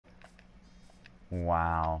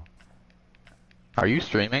Wow. Are you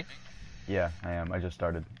streaming? Yeah, I am. I just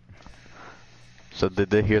started. So did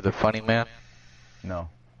they hear the funny man? No.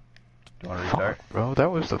 Do you want to restart? Fuck, bro,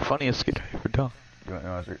 that was the funniest skit I ever done. You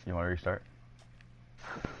want to restart?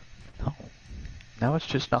 No. Now it's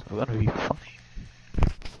just not gonna be funny.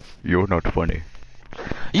 You're not funny.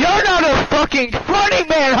 You're not a fucking funny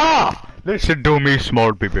man, huh? Listen to me,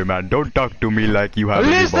 small people, man. Don't talk to me like you have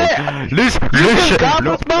any balls. Listen! Listen!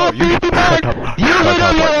 Small people, man! You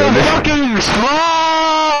little fucking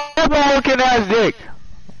small looking ass dick!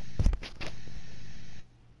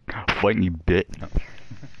 Funny bit.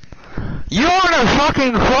 You wanna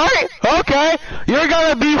fucking fight? Okay, you're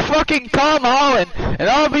gonna be fucking Tom Holland, and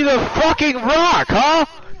I'll be the fucking Rock, huh?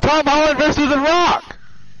 Tom Holland versus the Rock!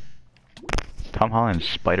 Tom Holland's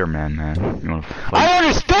Spider-Man, man. You wanna fight? I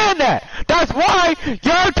understand that! That's why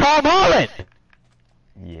you're Tom Holland!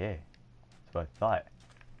 Yeah. That's what I thought.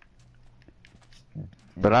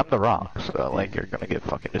 But I'm the Rock, so like you're gonna get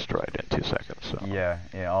fucking destroyed in 2 seconds, so. Yeah,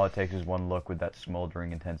 all it takes is one look with that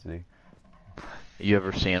smoldering intensity. You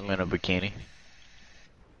ever see him in a bikini?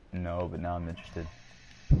 No, but now I'm interested.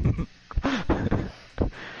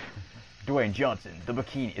 Dwayne Johnson, the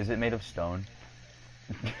bikini. Is it made of stone?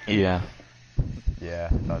 Yeah. Yeah,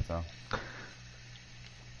 I thought so.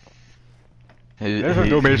 Listen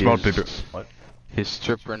to me, small people. What? His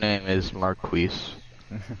stripper name is Marquise.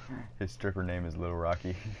 His stripper name is Little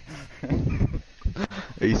Rocky.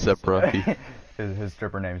 ASAP Rocky. His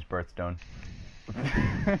stripper name's Birthstone.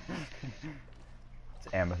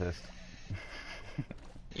 It's Amethyst.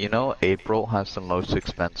 You know, April has the most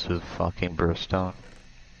expensive fucking birthstone.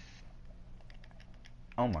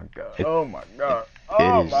 Oh my god. It- Oh my god.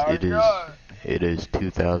 Oh my god. It is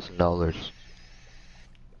 $2,000.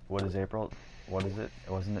 What is April? What is it?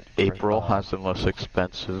 Wasn't it? April has the most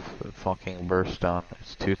expensive fucking birthstone.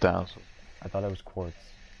 It's 2,000. I thought it was quartz.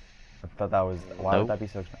 I thought that was. Why Nope. would that be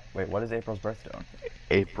so expensive? Wait, what is April's birthstone?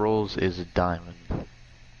 April's is a diamond.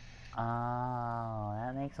 Oh,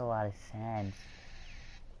 that makes a lot of sense.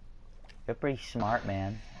 You're pretty smart,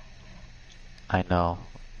 man. I know.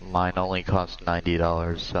 Mine only cost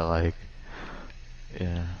 $90, so like,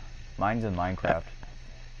 yeah. Mine's in Minecraft.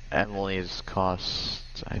 Emily's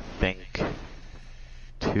costs, I think,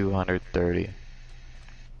 230. Wait,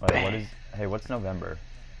 what is? Hey, what's November?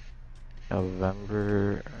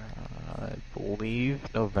 November, I believe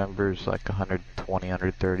November's like 120,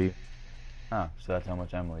 130. Oh, so that's how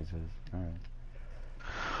much Emily's is. Alright.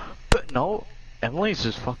 But no, Emily's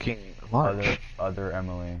is fucking March. Other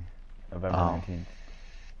Emily. November 19th.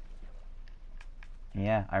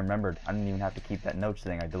 Yeah, I remembered. I didn't even have to keep that notes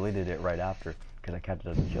thing. I deleted it right after because I kept it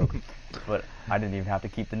as a joke. But I didn't even have to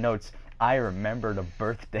keep the notes. I remembered a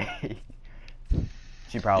birthday.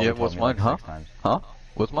 She probably Yeah, told what's me mine, like huh? 6 times. Huh?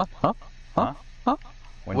 What's mine? Huh? Huh? Huh?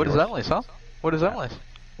 When's What is yours? Emily's, huh? What is Emily's?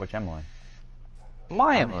 Which Emily?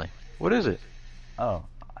 My Emily. What is it? Oh,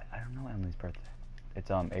 I don't know Emily's birthday. It's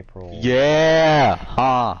April. Yeah!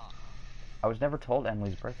 Huh? I was never told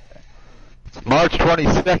Emily's birthday. It's March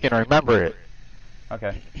 22nd, remember it.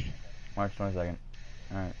 Okay. March 22nd.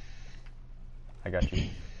 Alright. I got you.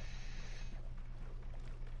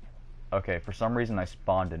 Okay, for some reason I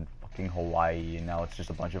spawned in fucking Hawaii and now it's just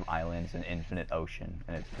a bunch of islands and infinite ocean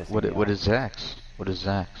and it's pissing me What off. is Zax? What is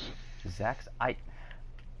Zax? Zach's?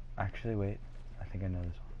 Actually, wait. I think I know this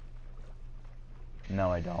one.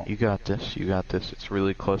 No, I don't. You got this, you got this. It's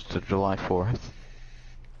really close to July 4th.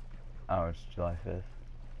 Oh, it's July 5th.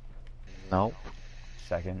 Nope.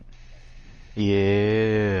 2nd.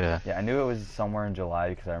 Yeah. Yeah, I knew it was somewhere in July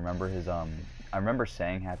because I remember his, I remember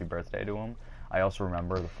saying happy birthday to him. I also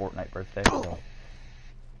remember the Fortnite birthday, so,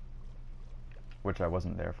 which I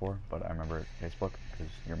wasn't there for, but I remember it Facebook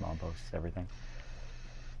because your mom posts everything.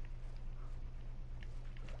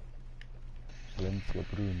 Silencio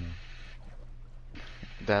Bruno.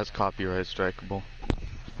 That's copyright strikeable.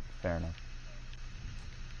 Fair enough.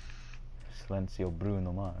 Silencio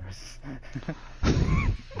Bruno Mars.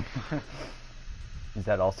 Is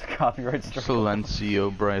that also copyright strike?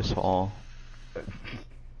 Silencio Bryce Hall.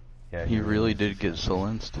 Yeah, He really did get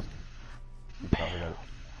silenced. He probably got it.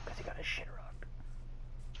 Because he got a shit rock.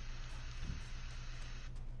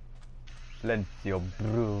 Silencio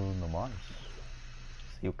Bruno Mars.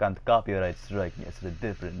 You can't copyright strike me, it's a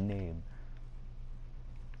different name.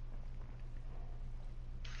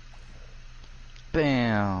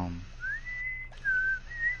 Bam.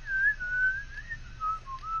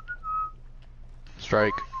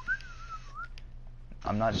 Strike.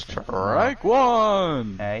 I'm not Strike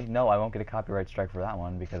one! Hey, no, I won't get a copyright strike for that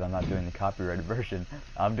one because I'm not doing the copyrighted version.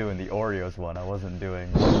 I'm doing the Oreos one. I wasn't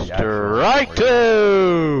doing the actual Strike Oreos.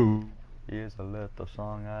 two! Here's a little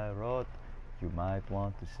song I wrote. You might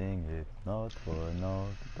want to sing it note for note.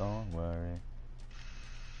 Don't worry.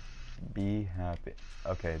 Be happy.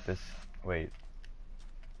 Okay, this. Wait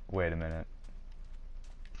a minute.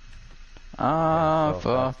 I'm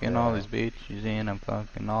so that's fucking all these bitches and I'm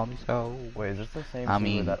fucking all these hoes. Wait, is this the same? I scene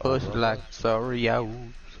mean, where that push old like girl-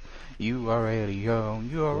 Oreos. You already own,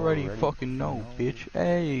 you already fucking know, bitch.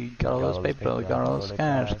 Hey, got all those paper, got all those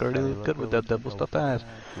cash, girl, you look good with that double stuffed ass.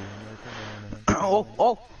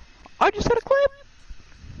 Oh, I just hit a clip!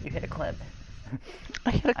 You hit a clip.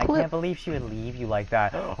 I hit a I clip. can't believe she would leave you like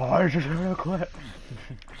that. Oh, I just hit a clip.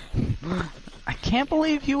 I can't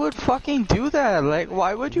believe you would fucking do that. Like,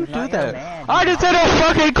 why would you He's do not your that? man, I he's just hit a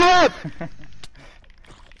fucking clip!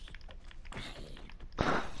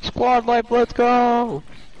 Squad life, let's go!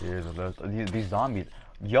 Here's a list. These zombies.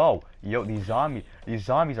 Yo, these zombies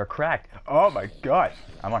are cracked. Oh my god.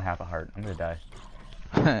 I'm on half a heart. I'm gonna die.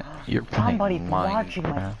 You're playing Somebody's watching my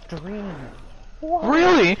Minecraft. stream. What?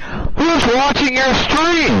 Really? Who's watching your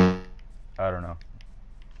stream? I don't know.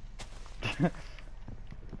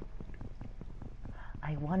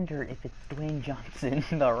 I wonder if it's Dwayne Johnson,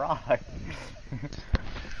 The Rock.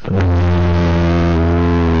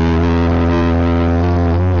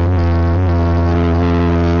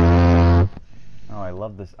 Oh, I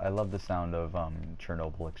love this. I love the sound of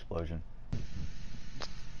Chernobyl explosion.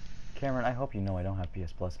 Cameron, I hope you know I don't have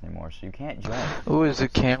PS Plus anymore, so you can't join. Who is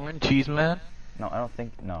it, Cameron Cheeseman? No, I don't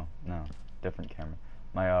think. No, different Cameron.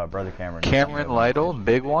 My brother Cameron. Cameron Lytle,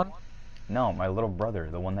 big one? No, my little brother,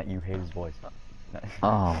 the one that you hate his voice.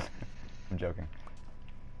 Oh. I'm joking.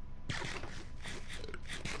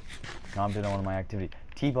 Commented on one of my activities.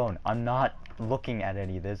 T-Bone, I'm not looking at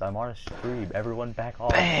any of this. I'm on a stream. Everyone back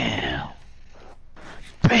off. Bam!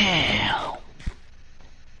 Bam!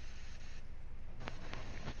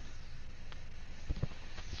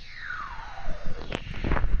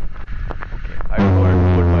 I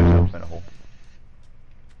put myself in a hole.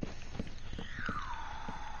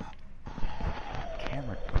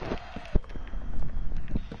 Cameron.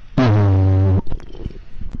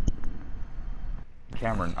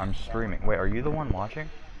 Cameron, I'm streaming. Wait, are you the one watching?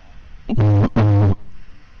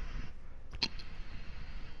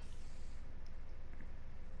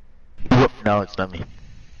 No, it's not me.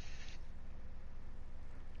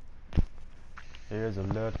 Here's a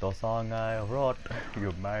little song I wrote.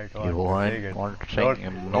 You might You want to sing it. want to Don't- sing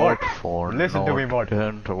a Mort, note for listen to me, Mort.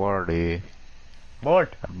 10:20.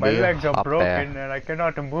 Mort, my Be legs are up broken there. and I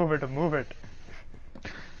cannot move it.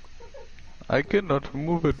 I cannot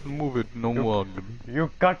move it no longer.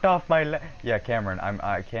 You cut off my leg. Yeah, Cameron,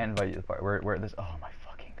 I can't invite you to the part where this. Oh my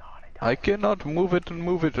fucking god! I cannot move it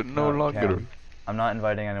no longer. Cameron, I'm not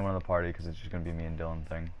inviting anyone to the party because it's just gonna be me and Dylan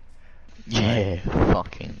thing. Yeah,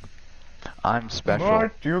 fucking. I'm special.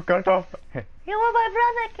 Mort, you cut off. You were my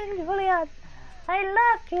brother, King Julian. I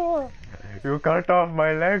loved you. You cut off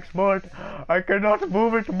my legs, Mort. I cannot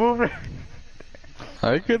move it.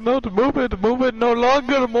 I cannot move it no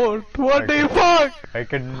longer, Mort. What the fuck? I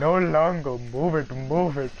can no longer move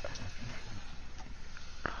it.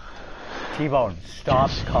 T-Bone,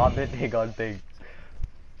 stop commenting on things.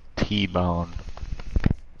 T-Bone.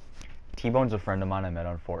 T-Bone's a friend of mine I met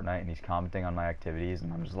on Fortnite, and he's commenting on my activities,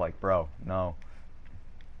 and I'm just like, bro, no.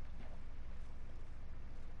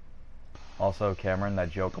 Also, Cameron, that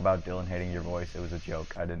joke about Dylan hating your voice, it was a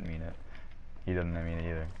joke. I didn't mean it. He didn't mean it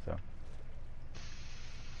either, so.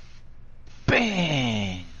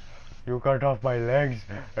 Bang! You cut off my legs,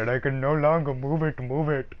 and I can no longer move it.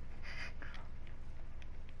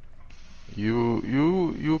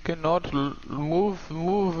 You cannot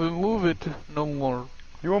move it no more.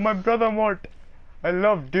 You are my brother, Mort. I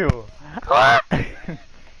loved you.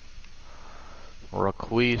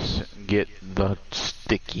 Raquise, get the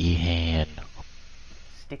sticky hand.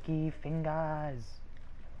 Sticky fingers.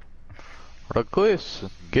 Raquise,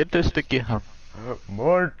 get the sticky hand.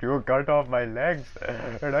 Mort, you cut off my legs,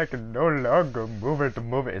 and I can no longer move it.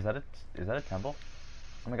 Is that a temple?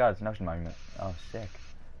 Oh my god, it's an ocean monument. Oh, sick.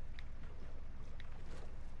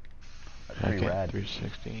 That's pretty Okay, rad.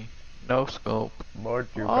 360. No scope. Mort,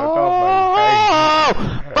 you cut off my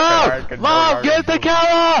legs. and I Mom! can no Mom, longer get the move-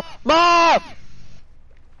 camera! Mom!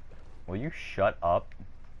 Will you shut up?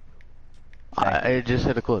 I just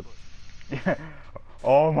hit a clip.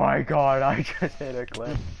 Oh my god, I just hit a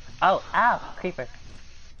clip. Oh, ow, creeper.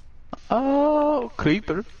 Oh,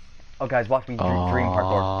 creeper. Oh guys, watch me dream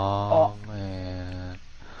parkour. Oh, man.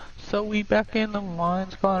 So we back in the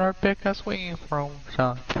mines, got our pickaxe swinging from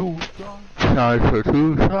shot to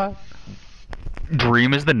shot.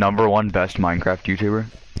 Dream is the #1 best Minecraft YouTuber.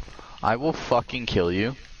 I will fucking kill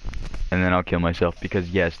you. and then I'll kill myself because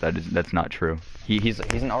yes, that's not true. He's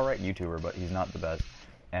an alright YouTuber, but he's not the best.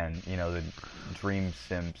 And you know the dream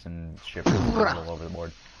simps and shippers all over the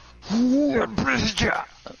board. Oh, of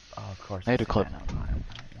course. I had a clip. I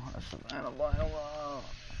want a Savannah Bioma.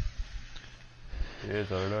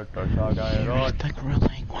 Here's a look at the road.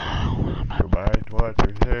 You might want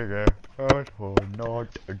to sing it, but for not,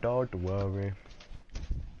 don't worry.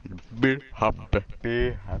 Be happy.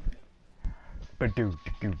 Be happy.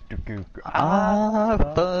 I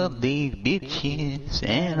fuck these bitches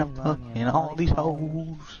and I'm fucking all these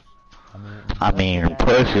hoes. I mean,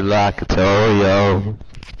 pussy like a Toyo.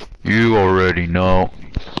 You already know.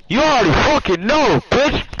 You already fucking know,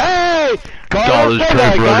 bitch. Hey, College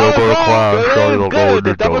trip, go to class. Go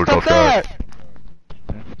to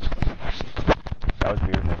That was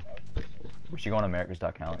beautiful. We should go on America's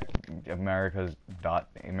Got Talent. America's Got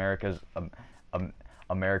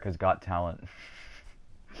Talent.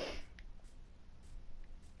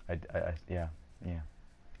 Yeah.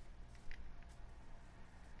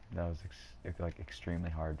 That was like extremely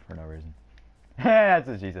hard for no reason. That's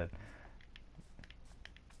what she said.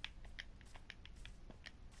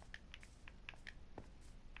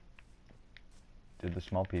 Did the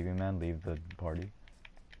small PV man leave the party?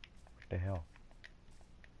 What the hell?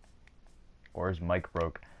 Or his mic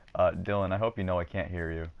broke. Dylan, I hope you know I can't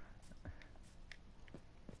hear you.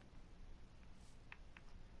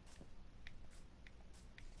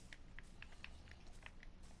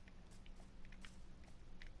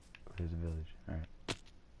 Here's the village.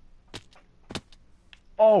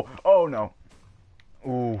 Alright. Oh no.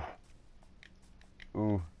 Ooh.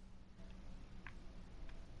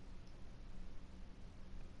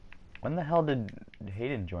 When the hell did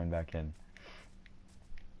Hayden join back in?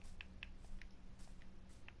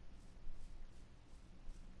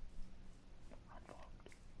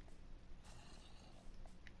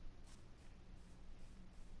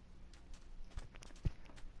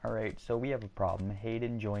 Alright, so we have a problem.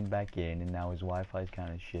 Hayden joined back in, and now his Wi-Fi is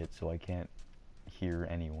kind of shit, so I can't hear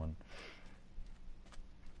anyone.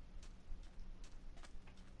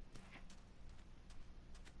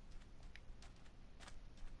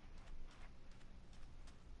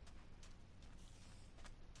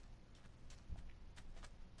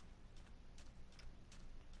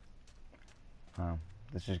 Oh,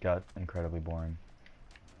 this just got incredibly boring.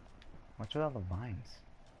 What's with all the vines?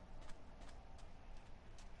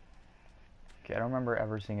 Okay, I don't remember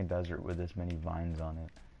ever seeing a desert with this many vines on it.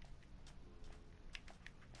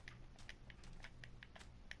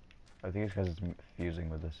 I think it's because it's fusing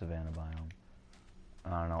with the savanna biome.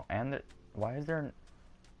 I don't know. And why is there an...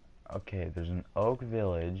 Okay, there's an oak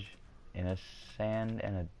village in a sand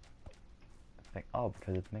and a thing. Oh,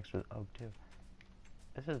 because it's mixed with oak too.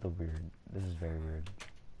 This is This is very weird.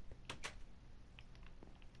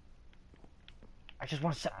 I just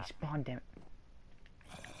want to set my spawn, damn it.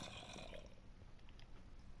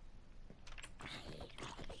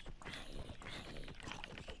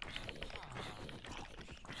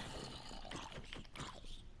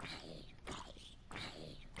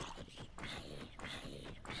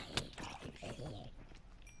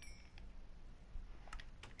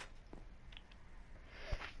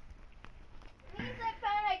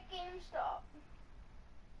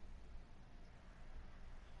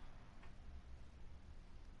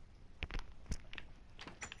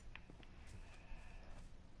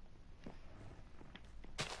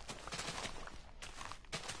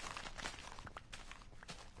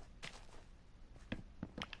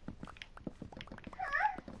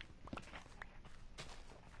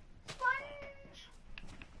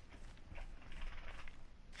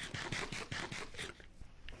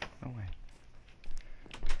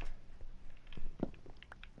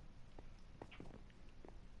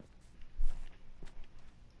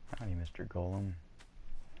 Howdy, Mr. Golem.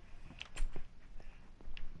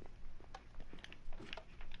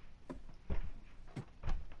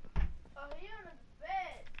 Oh, you're in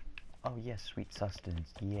bed. Oh yes, sweet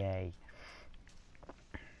sustenance, yay.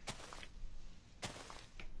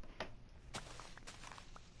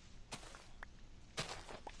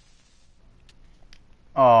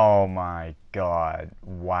 Oh my god,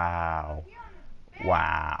 wow.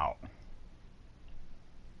 Wow.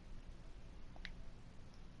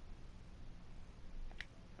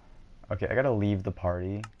 Okay, I gotta leave the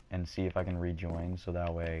party and see if I can rejoin, so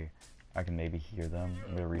that way I can maybe hear them.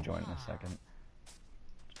 I'm gonna rejoin in a second.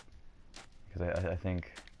 Because I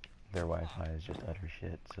think their Wi-Fi is just utter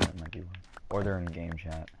shit, so that might be why. Or they're in game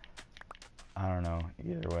chat. I don't know,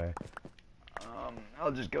 either way.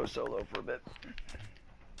 I'll just go solo for a bit.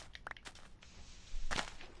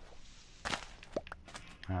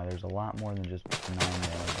 There's a lot more than just 9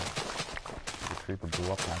 there. creeper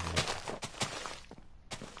blew up half of it.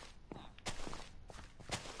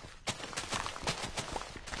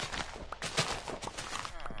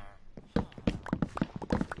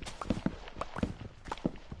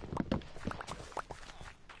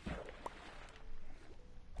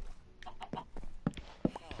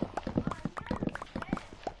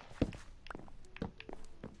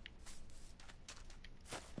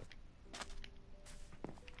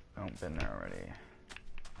 Oh, been there already.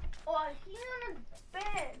 Oh, he's on his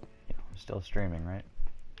bed. I'm still streaming, right?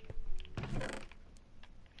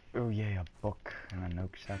 Oh yay, a book and an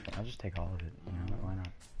oak sapling. I'll just take all of it, you know, why not?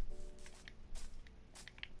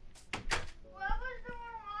 Whoever's doing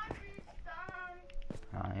laundry is done.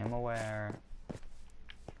 I am aware.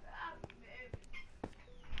 Ah, baby.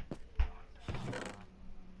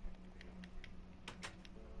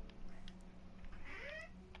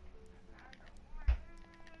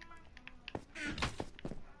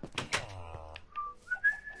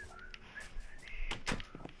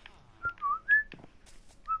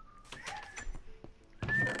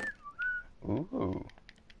 Ooh,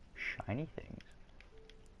 shiny things.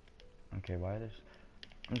 Okay, why this?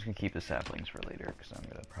 I'm just gonna keep the saplings for later because I'm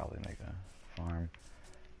gonna probably make a farm.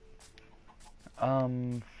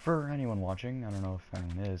 For anyone watching, I don't know if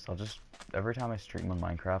anyone is, I'll just, every time I stream on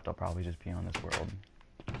Minecraft, I'll probably just be on this world.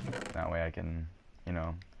 That way I can, you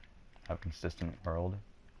know, have a consistent world.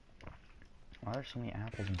 Why are there so many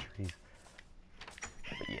apples and trees?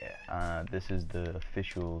 But yeah, this is the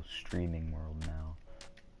official streaming world now.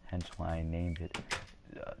 Hence why I named it,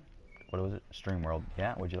 what was it? Stream World.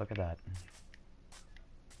 Yeah, would you look at that?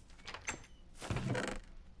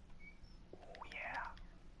 Oh yeah.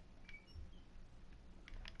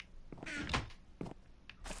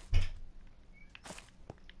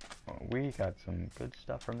 Well, we got some good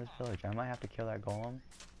stuff from this village. I might have to kill that golem.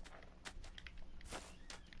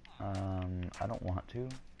 I don't want to.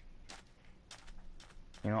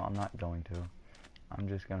 You know, I'm not going to. I'm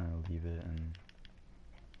just gonna leave it and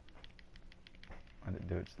let it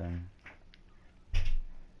do its thing.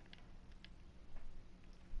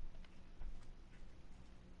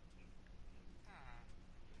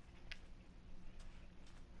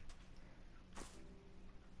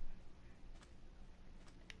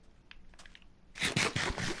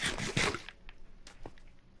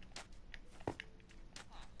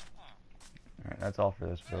 Alright, that's all for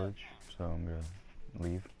this village, so I'm gonna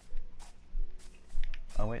leave.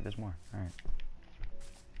 Oh wait, there's more. Alright.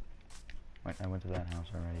 Wait, I went to that house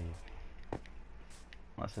already.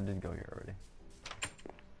 Unless I did go here already.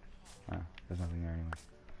 Ah, there's nothing there anyway.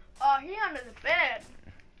 Oh, he under the bed.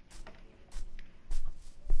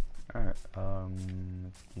 Alright,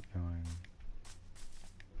 let's keep going.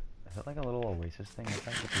 Is that like a little oasis thing? That's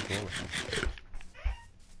actually pretty cool looking.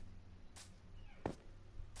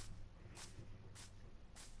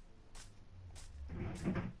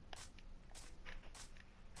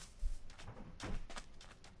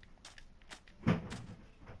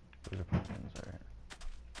 Those are pumpkins, alright.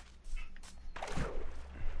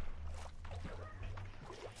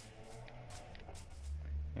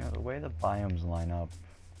 You know, the way the biomes line up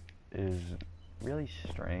is really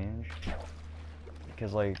strange.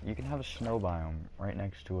 Because, like, you can have a snow biome right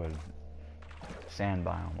next to a sand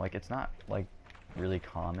biome. Like, it's not, like, really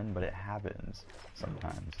common, but it happens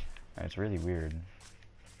sometimes. And it's really weird.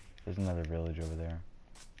 There's another village over there.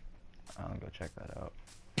 I'll go check that out.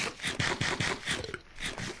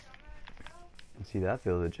 And see, that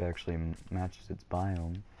village actually matches its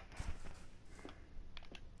biome.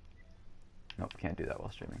 Nope, can't do that while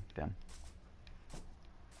streaming. Damn.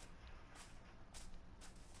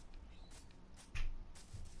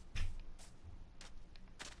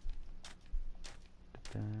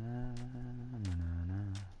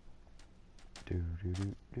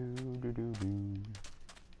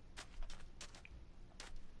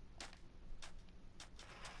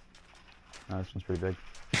 Oh, this one's pretty big.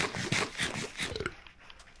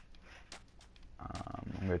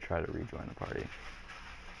 I'm gonna try to rejoin the party.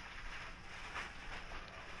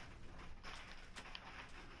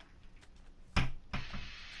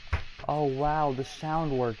 Oh wow, the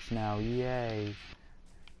sound works now, yay.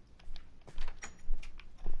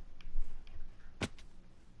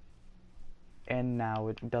 And now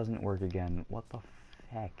it doesn't work again. What the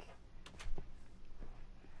heck?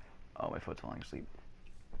 Oh, my foot's falling asleep.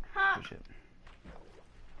 Huh. Oh shit.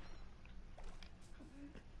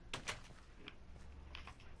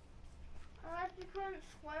 Unless you couldn't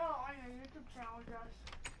swear on your YouTube channel, just.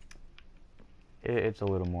 It's a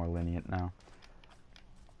little more lenient now.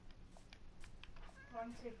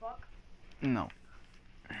 Want to say fuck? No.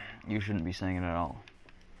 You shouldn't be saying it at all.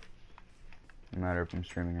 No matter if I'm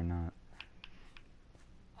streaming or not.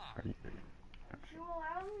 Are you, You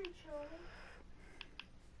allow me to.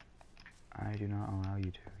 I do not allow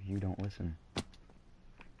you to. You don't listen.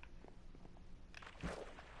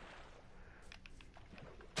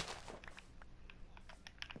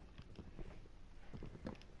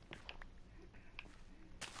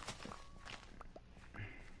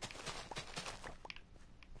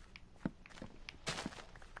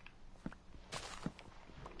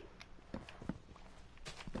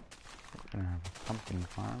 Gonna have a pumpkin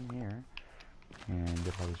farm here, and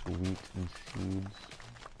get all this wheat and seeds.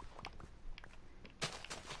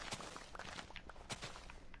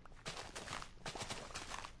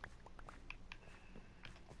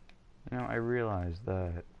 You know, I realized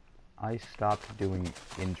that I stopped doing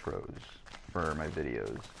intros for my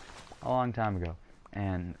videos a long time ago,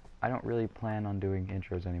 and I don't really plan on doing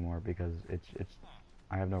intros anymore because it's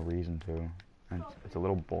I have no reason to, and it's a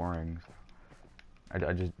little boring. So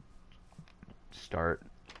I just start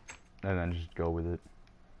and then just go with it.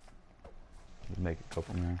 Just make it go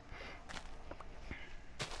from there.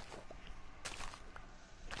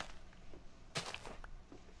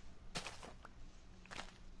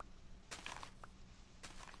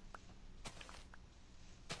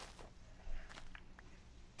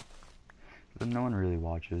 But no one really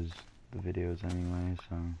watches the videos anyway,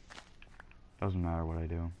 so it doesn't matter what I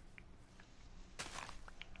do.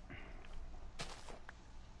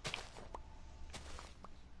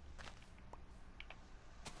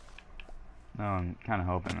 No, I'm kind of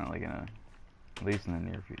hoping that, like, at least in the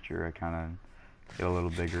near future, I kind of get a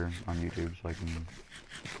little bigger on YouTube so I can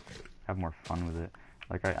have more fun with it.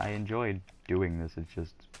 Like, I enjoy doing this, it's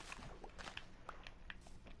just,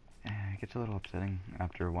 it gets a little upsetting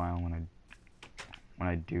after a while when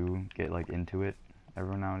I do get, like, into it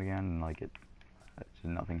every now and again, and, like, just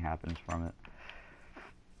nothing happens from it.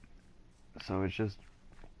 So it's just,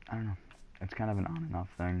 I don't know, it's kind of an on and off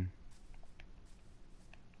thing.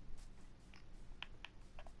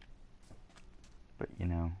 But, you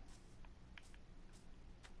know,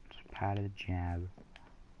 just pat a jab.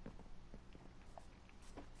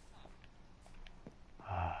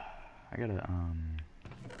 I gotta,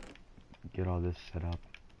 get all this set up.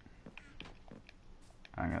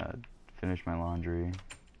 I'm gonna finish my laundry,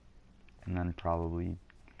 and then probably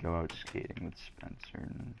go out skating with Spencer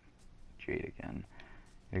and Jade again.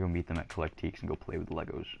 I'm gonna go meet them at Collectiques and go play with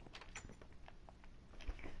Legos.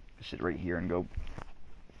 Sit right here and go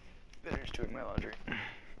finish doing my laundry.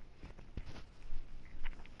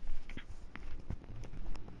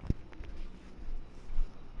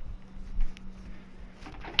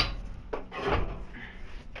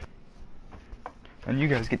 And you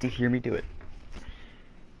guys get to hear me do it.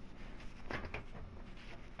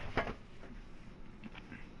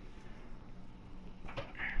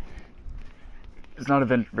 It's not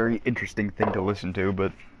a very interesting thing to listen to,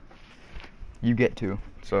 but you get to,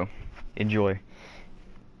 so enjoy.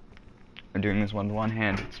 I'm doing this one with one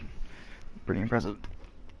hand. It's pretty impressive.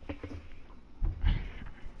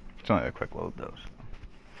 It's only a quick load though,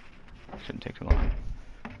 so shouldn't take too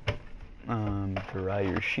long. Dry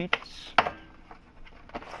your sheets.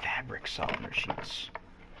 Fabric softener sheets.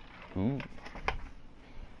 Ooh.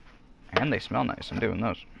 And they smell nice. I'm doing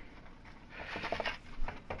those.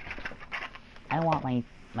 I want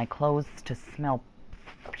my clothes to smell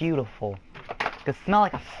beautiful. To smell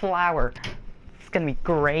like a flower. It's gonna be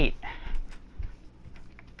great.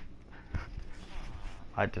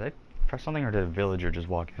 Did I press something or did a villager just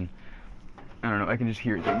walk in? I don't know, I can just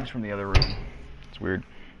hear things from the other room. It's weird.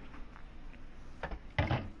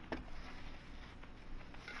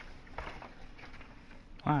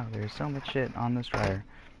 Wow, there's so much shit on this dryer.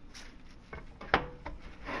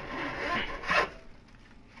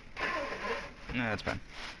 No, that's fine.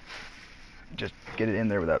 Just get it in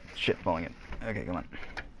there without shit falling in. Okay, come on.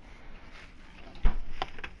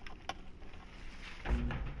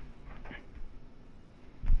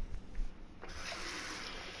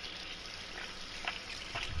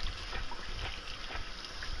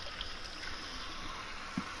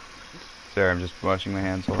 Sorry, I'm just washing my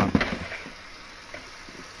hands. Hold on.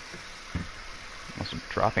 Also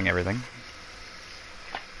dropping everything.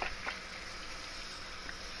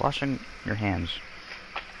 Washing your hands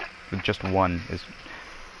with just one is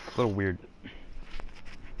a little weird.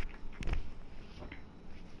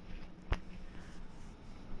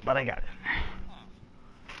 But I got it.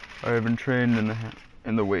 I have been trained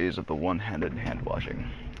in the ways of the one-handed hand washing,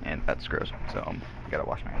 and that's gross. So I gotta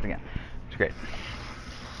wash my hands again. It's great.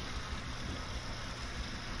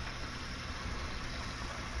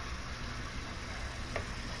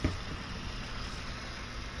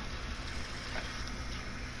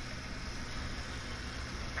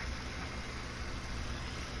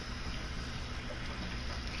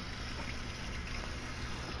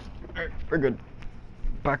 Alright, we're good.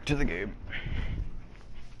 Back to the game.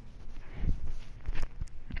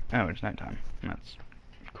 Oh, it's nighttime. That's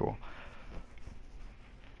cool.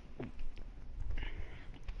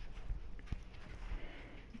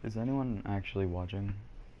 Is anyone actually watching?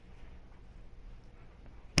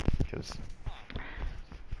 Because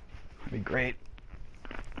that'd be great.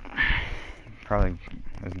 Probably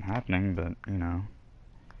isn't happening, but you know,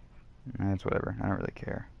 it's whatever. I don't really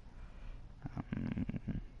care.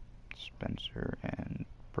 Spencer and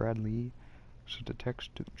Bradley sent a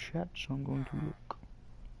text to the chat, so I'm going to look.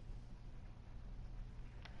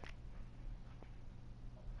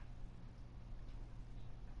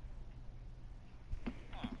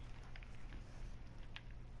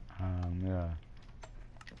 Yeah.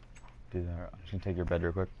 Do that. I'm just gonna take your bed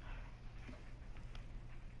real quick.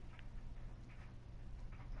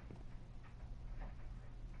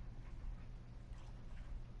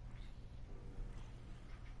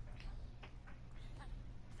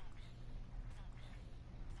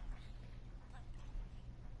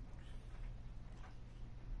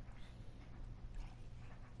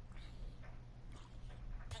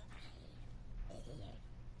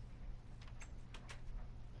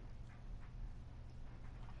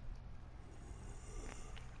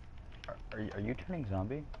 Are you turning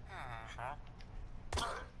zombie?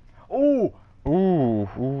 Oh!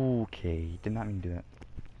 Ooh, okay. Did not mean to do that.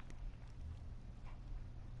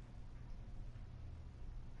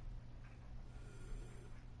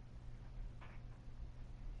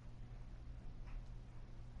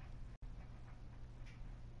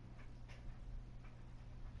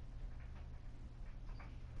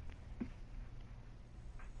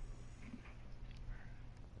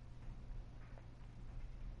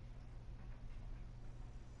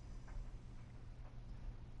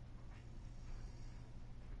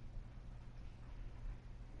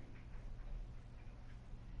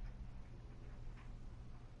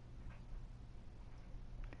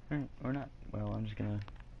 Alright, we're not. Well, I'm just gonna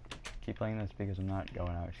keep playing this because I'm not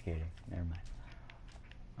going out skating. Never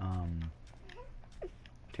mind.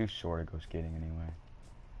 Too sore to go skating anyway.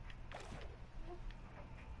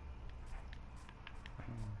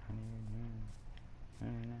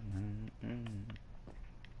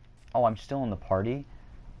 Oh, I'm still in the party?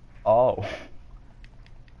 Oh.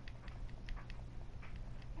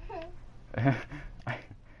 I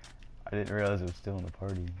didn't realize I was still in the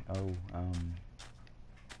party. Oh, hold on,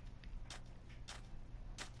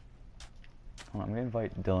 I'm gonna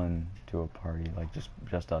invite Dylan to a party, like just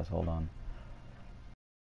us. Hold on.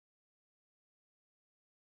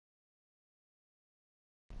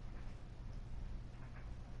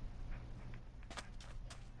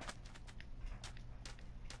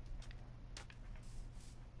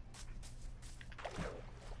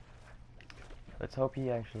 Let's hope he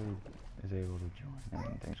actually is able to join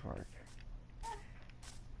and things work.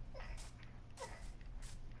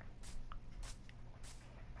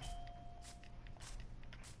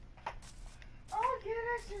 Oh, get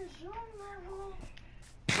us in zone level.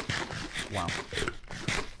 Wow.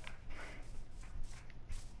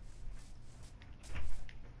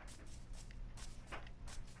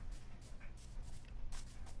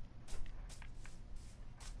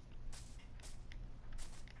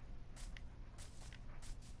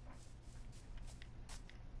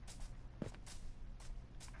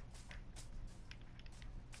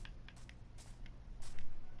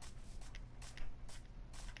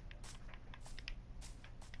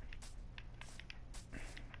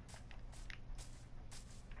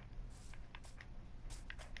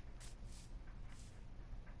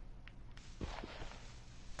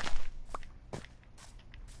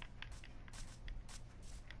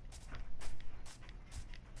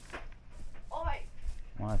 Alright,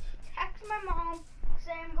 What? text my mom,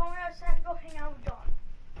 say I'm going outside to go hang out with John.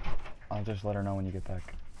 I'll just let her know when you get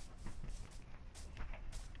back.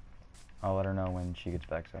 I'll let her know when she gets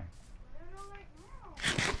back, sorry. I don't know right now.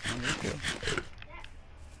 Oh, me too.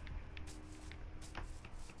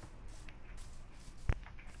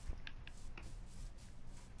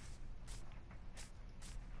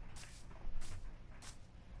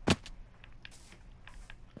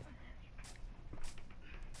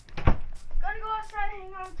 Gonna go outside and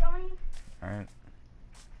hang out with Johnny. Alright.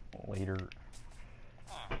 Later.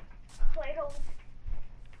 Later.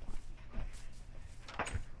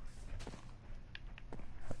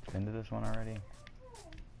 Into this one already?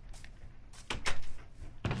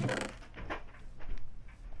 No, I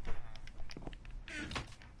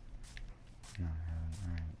haven't.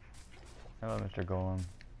 Alright. Hello, Mr. Golem.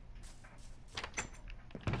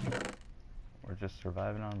 We're just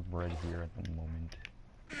surviving on bread here at the moment.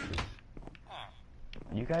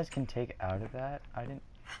 You guys can take out of that? I didn't...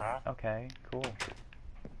 Okay, cool.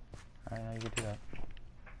 Alright, now you can do that.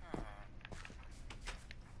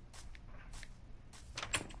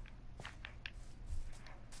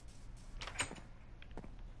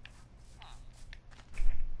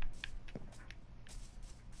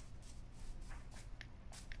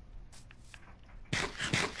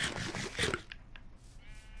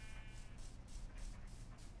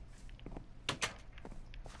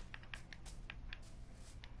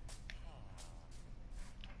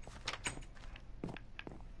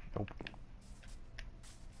 Nope.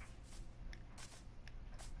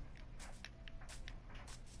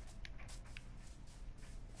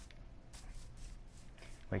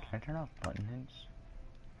 Wait, can I turn off button hints?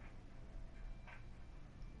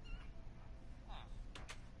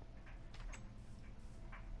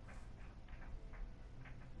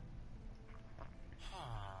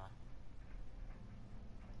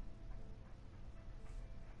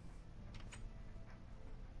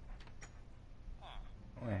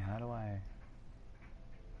 Wait, how do I...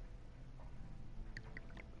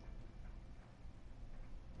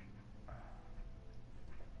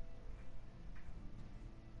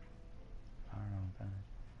 I don't know what that is.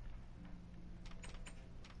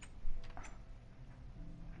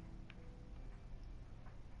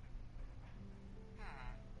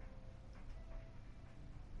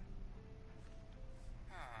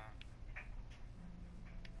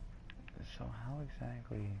 So how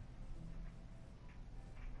exactly...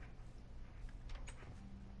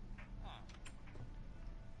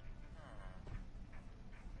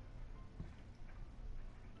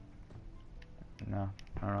 No,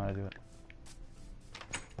 I don't know how to do it.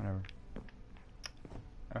 Whatever.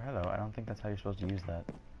 Oh, hello, I don't think that's how you're supposed to use that.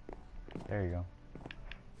 There you go.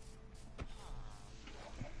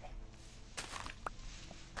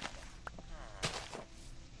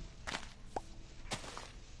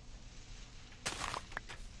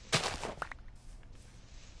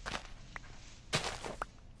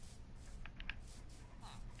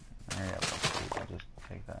 There you go, I'll just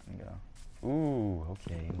take that and go. Ooh,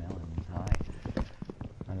 okay, melons, hi.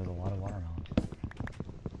 And there's a lot of watermelons.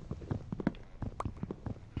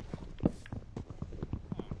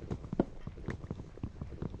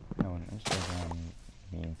 No, an Instagram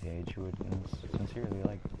meme page who would sincerely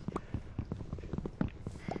like this.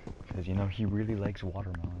 Because, you know, he really likes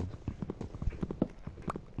watermelons.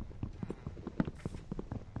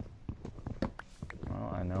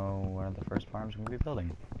 Well, I know one of the first farms we're going to be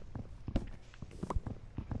building.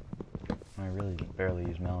 I really barely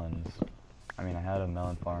use melons. I mean, I had a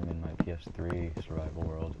melon farm in my PS3 survival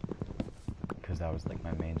world, because that was like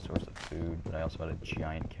my main source of food, but I also had a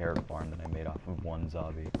giant carrot farm that I made off of one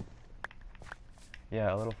zombie.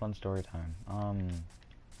 Yeah, a little fun story time. On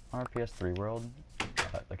our PS3 world,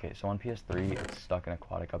 okay, so on PS3 it's stuck in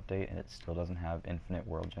Aquatic Update and it still doesn't have infinite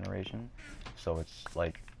world generation, so it's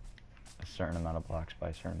like a certain amount of blocks by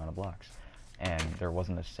a certain amount of blocks. And there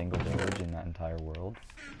wasn't a single village in that entire world,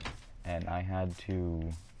 and I had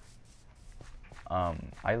to,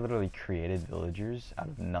 I literally created villagers out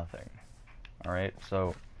of nothing. Alright,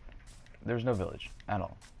 so there's no village at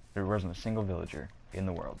all. There wasn't a single villager in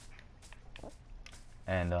the world.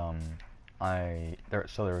 And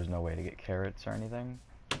so there was no way to get carrots or anything,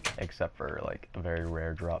 except for like a very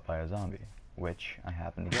rare drop by a zombie, which I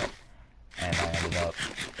happened to get. And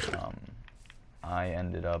I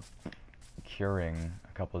ended up curing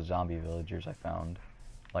a couple of zombie villagers I found.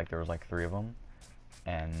 Like there was like 3 of them,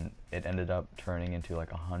 and it ended up turning into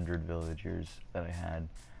like 100 villagers that I had.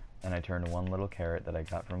 And I turned one little carrot that I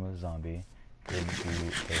got from a zombie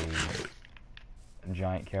into a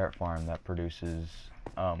giant carrot farm that produces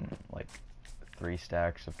like 3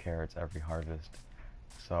 stacks of carrots every harvest.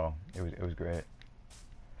 So it was great.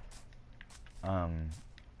 Yeah,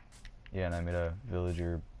 and I made a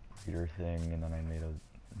villager breeder thing, and then I made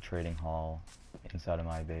a trading hall inside of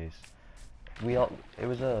my base. It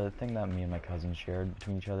was a thing that me and my cousins shared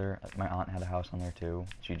between each other. My aunt had a house on there too.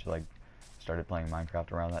 She just like started playing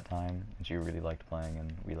Minecraft around that time, and she really liked playing,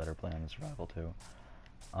 and we let her play on the survival too.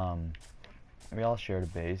 We all shared a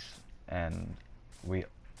base, and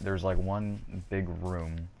there was like one big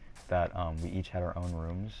room that we each had our own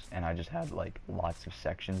rooms, and I just had like lots of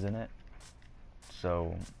sections in it.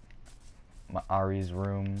 So Ari's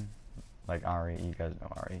room, like Ari, you guys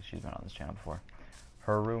know Ari, she's been on this channel before.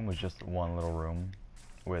 Her room was just one little room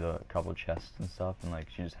with a couple chests and stuff, and like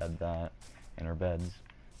she just had that in her beds.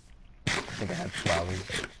 I think it had flowers.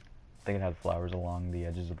 I think it had flowers along the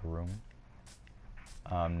edges of the room.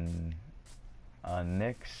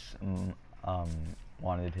 Nyx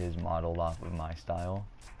wanted his modeled off of my style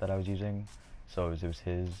that I was using, So it was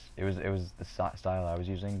his. It was the style I was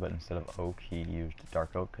using, but instead of oak, he used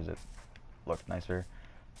dark oak because it looked nicer.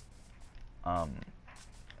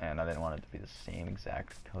 And I didn't want it to be the same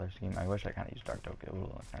exact color scheme. I wish I kind of used dark oak. It would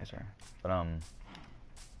look nicer. But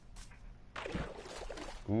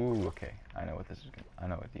ooh, okay. I know what this is. I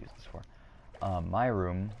know what to use this for. My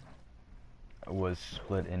room was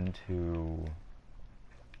split into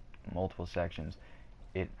multiple sections.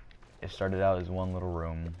 It started out as one little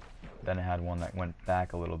room, then it had one that went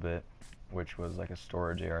back a little bit, which was like a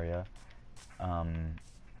storage area.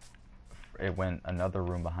 It went another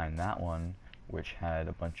room behind that one, which had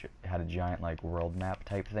a giant like world map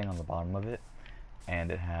type thing on the bottom of it, and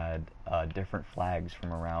it had different flags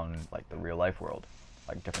from around like the real life world,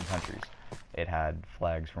 like different countries. It had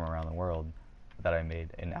flags from around the world that I made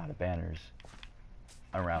and out of banners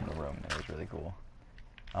around the room. It was really cool.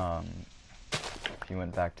 If you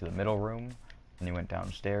went back to the middle room and you went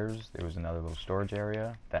downstairs, there was another little storage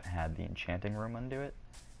area that had the enchanting room in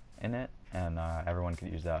it, and everyone could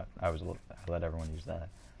use that. I let everyone use that.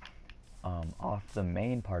 Off the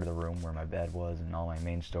main part of the room where my bed was and all my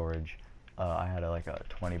main storage, I had like a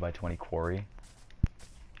 20 by 20 quarry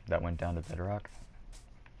that went down to bedrock.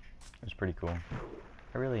 It was pretty cool.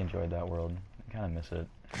 I really enjoyed that world. I kind of miss it.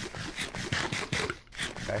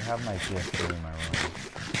 I have my PS3 in my room.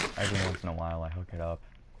 Every once in a while I hook it up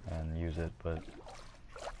and use it, but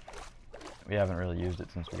we haven't really used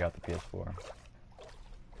it since we got the PS4.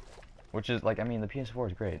 Which is, like, I mean, the PS4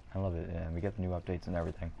 is great. I love it, and we get the new updates and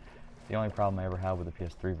everything. The only problem I ever had with the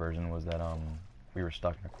PS3 version was that, we were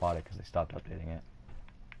stuck in Aquatic because they stopped updating it.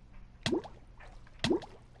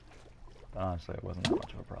 But honestly, it wasn't that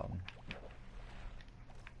much of a problem.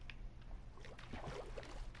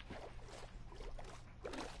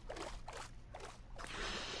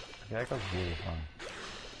 Yeah, that goes really fun.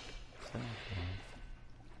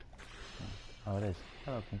 Oh, it is.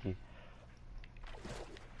 Hello, Pinky.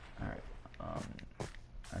 Alright,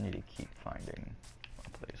 I need to keep finding a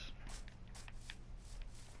place.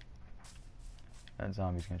 That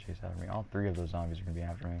zombie's gonna chase after me. All three of those zombies are gonna be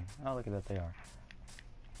after me. Oh, look at that, they are.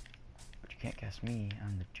 But you can't guess me.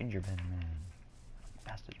 I'm the gingerbread man.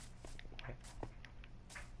 Bastard. Okay.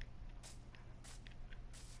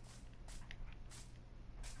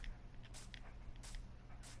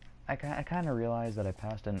 I kind of realized that I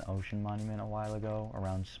passed an ocean monument a while ago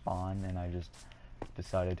around spawn, and I just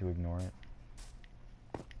decided to ignore it.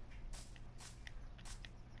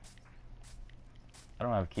 I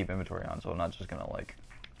don't have keep inventory on, so I'm not just gonna like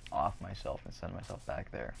off myself and send myself back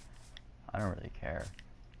there. I don't really care.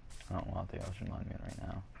 I don't want the ocean monument right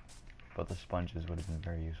now, but the sponges would have been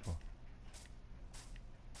very useful.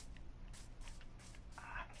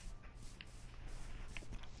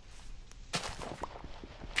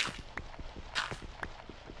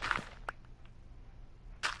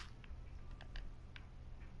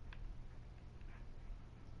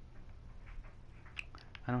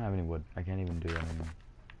 I don't have any wood. I can't even do that anymore.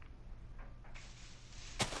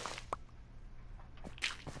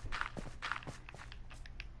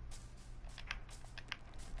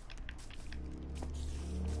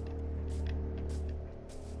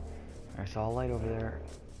 I saw a light over there.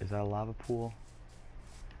 Is that a lava pool?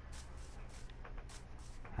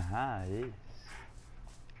 Aha, it is.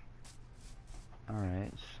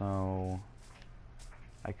 Alright, so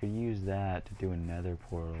I could use that to do a nether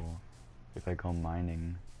portal if I go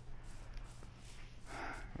mining.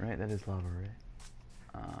 Right, that is lava,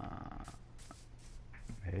 right?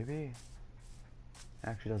 Maybe? It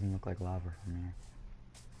actually doesn't look like lava from here.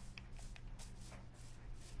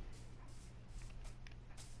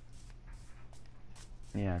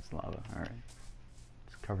 Yeah, it's lava, alright.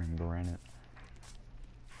 It's covered in granite.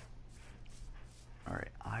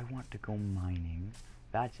 Alright, I want to go mining.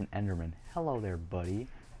 That's an Enderman. Hello there, buddy.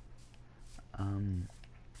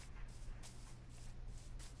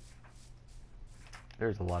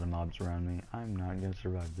 There's a lot of mobs around me. I'm not gonna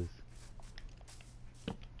survive this.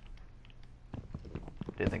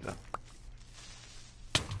 Didn't think so.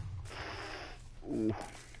 Ooh.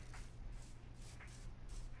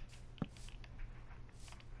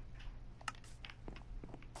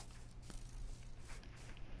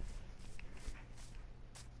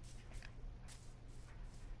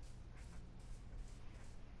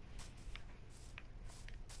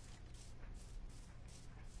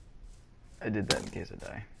 I did that in case I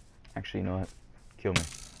die. Actually, you know what? Kill me.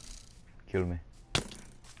 Kill me.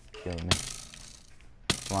 Kill me.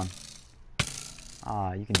 Come on.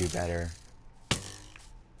 Ah, you can do better.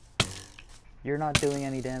 You're not doing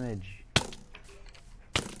any damage.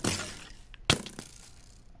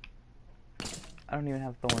 I don't even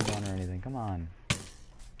have thorns on or anything. Come on.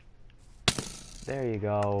 There you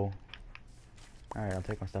go. Alright, I'll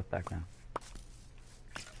take my stuff back now.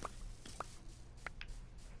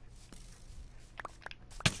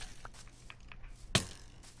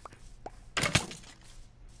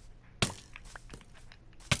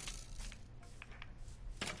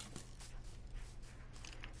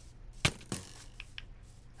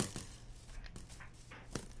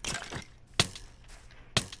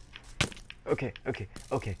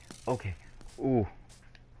 Okay. Ooh.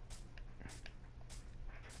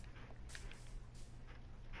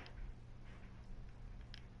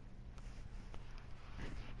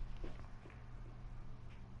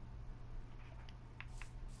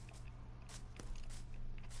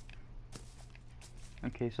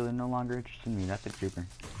 Okay, so they're no longer interested in me. That's a creeper.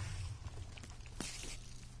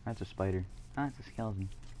 That's a spider. Ah, it's a skeleton.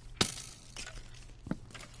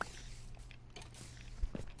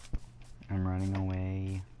 I'm running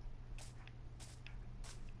away.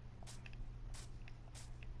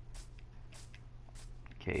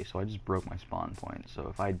 Okay, so I just broke my spawn point. So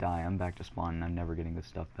if I die, I'm back to spawn and I'm never getting this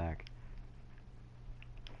stuff back.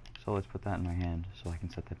 So let's put that in my hand so I can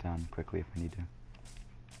set that down quickly if I need to.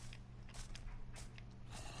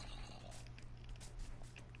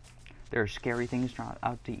 There are scary things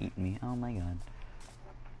out to eat me. Oh my god.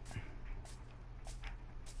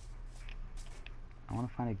 I want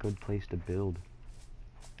to find a good place to build.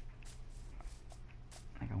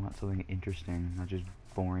 Like, I want something interesting, not just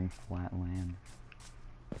boring flat land.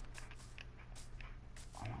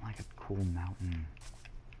 I want like a cool mountain.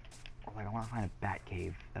 Or like I want to find a bat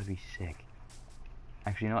cave. That'd be sick.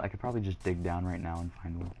 Actually, you know what? I could probably just dig down right now and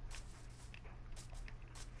find one.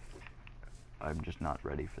 I'm just not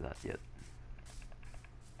ready for that yet.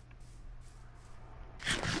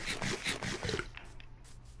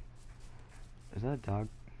 Is that a dog?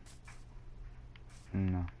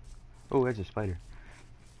 No. Oh, that's a spider.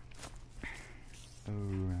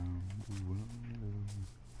 Around the world.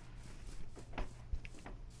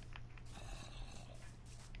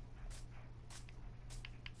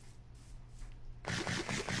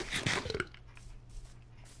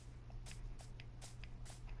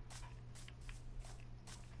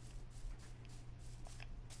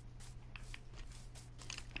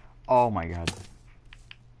 Oh my god.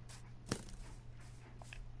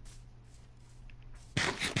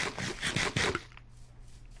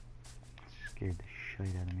 Scared the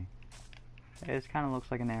shit out of me. This kind of looks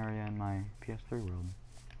like an area in my PS3 world.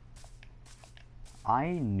 I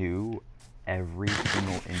knew every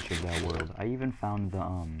single inch of that world. I even found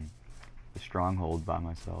the stronghold by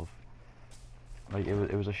myself. Like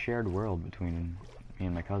it was a shared world between me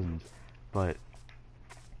and my cousins, but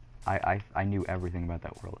I knew everything about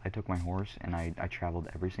that world. I took my horse and I traveled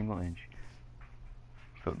every single inch.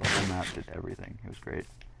 So the whole map did everything. It was great.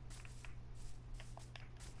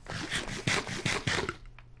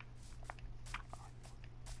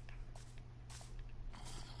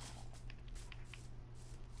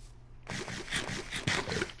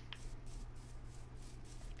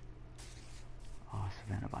 Oh,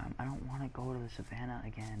 Savannah biome. I don't want to go to the Savannah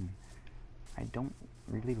again. I don't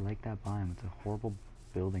really like that biome. It's a horrible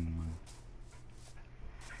building one.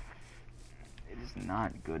 It is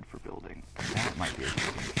not good for building. That might be a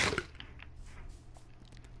good.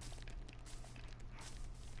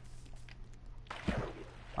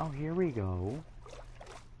 Oh, here we go.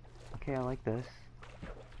 Okay, I like this.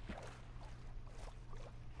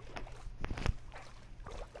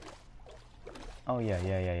 Oh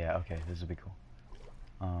yeah. Okay, this would be cool.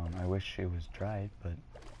 I wish it was dried, but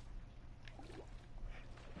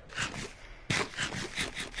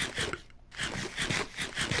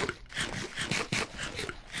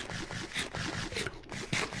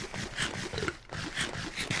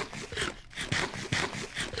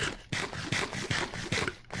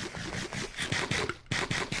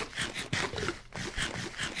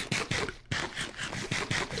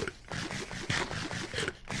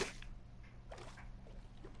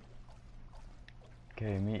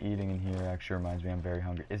okay, me eating in here actually reminds me I'm very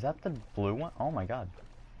hungry. Is that the blue one? Oh my god.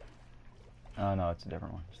 Oh no, it's a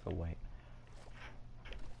different one. It's the white.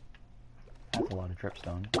 That's a lot of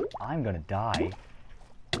dripstone. I'm gonna die.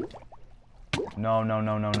 No.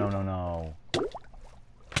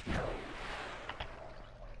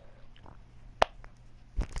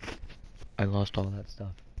 I lost all that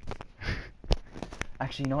stuff.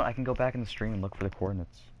 Actually, you know what? I can go back in the stream and look for the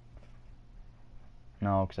coordinates.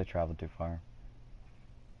 No, because I traveled too far.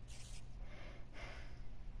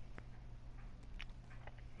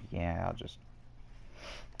 Yeah,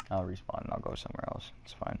 I'll respawn and I'll go somewhere else.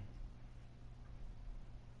 It's fine.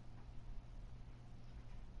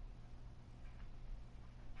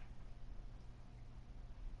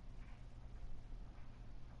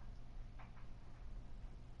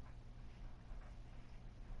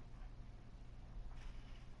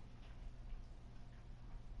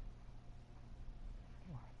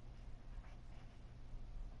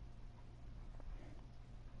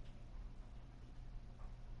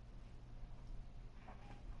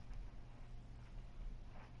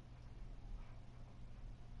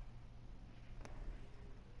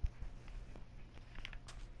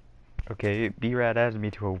 Okay, B-Rad added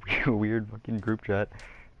me to a weird fucking group chat.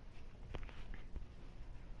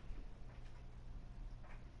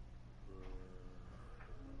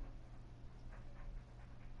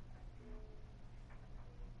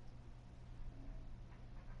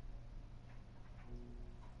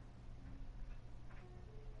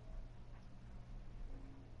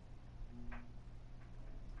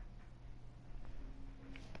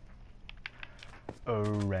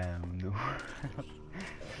 Around the world.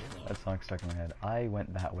 That song's stuck in my head. I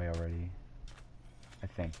went that way already. I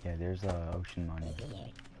think. Yeah, there's a ocean monument.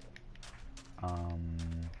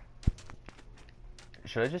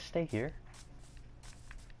 Should I just stay here?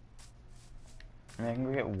 I mean, I can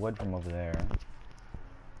go get wood from over there.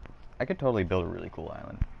 I could totally build a really cool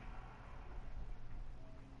island.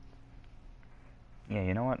 Yeah,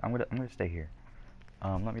 you know what? I'm gonna stay here.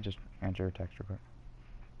 Let me just answer a text real quick.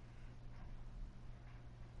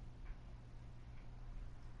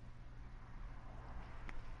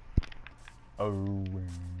 Oh.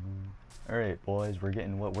 Alright, boys,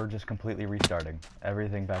 we're just completely restarting.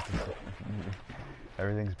 Everything's back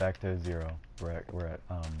to zero. We're at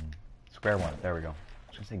square one. There we go. I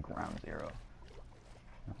was gonna say ground zero.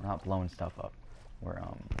 We're not blowing stuff up. We're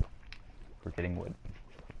getting wood.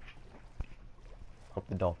 Hope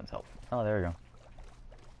the dolphins help. Oh, there we go.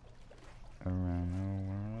 Around the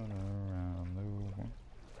world, around the world.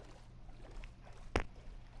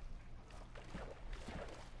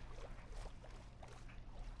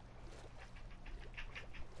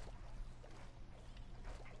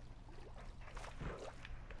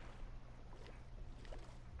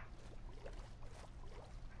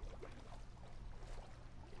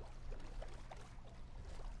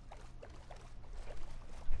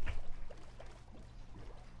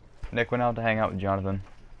 Nick went out to hang out with Jonathan.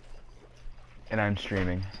 And I'm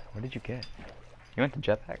streaming. What did you get? You went to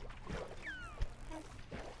Jetpack?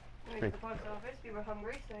 We went to the post office, we were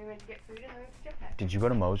hungry, so we went to get food and then we went to Jetpack. Did you go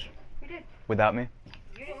to Moe's? We did. Without me?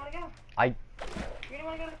 You didn't want to go. You didn't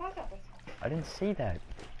want to go to the post office. I didn't see that.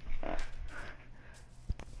 Well,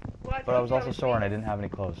 But I told was you also sore and I leaving. didn't have any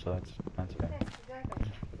clothes, so that's fair. Yeah,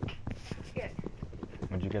 exactly. Good.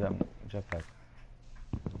 What'd you get at Jetpack?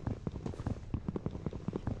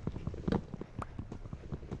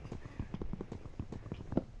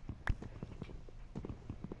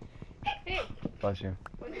 Hey, Bless you.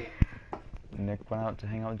 what's it? Nick went out to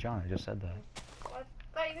hang out with John. I just said that. What?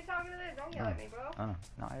 Thought you were talking to this. Don't yell at me, bro. Oh,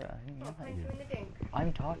 no, I didn't I'll yell at punch you. you in the dink.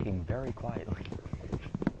 I'm talking very quietly.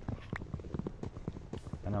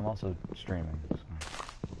 And I'm also streaming, so.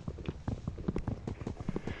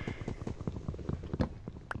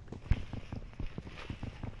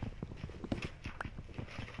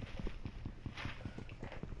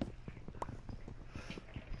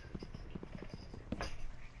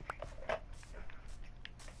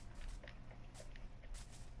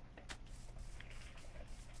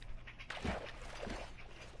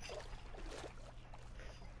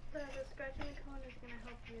 The scratching the cone is gonna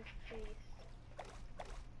help your face.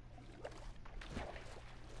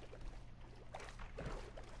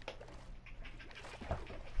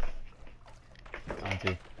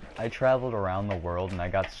 Auntie, I traveled around the world and I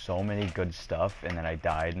got so many good stuff, and then I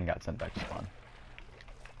died and got sent back to spawn.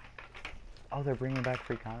 Oh, they're bringing back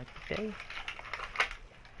Free Comic Book Day?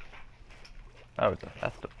 Oh, it's a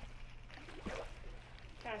festival.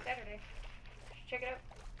 It's on Saturday. Check it out.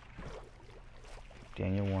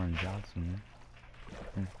 Daniel Warren Johnson.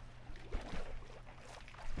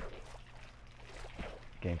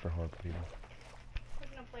 Game for horrible people. We're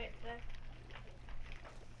gonna play it today.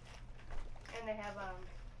 And they have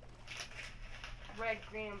red,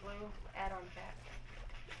 green, and blue add-on pack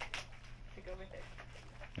to go with it.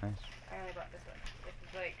 Nice. I only brought this one. This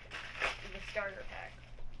is like the starter pack.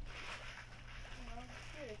 Oh,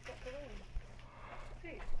 here, it's got balloons.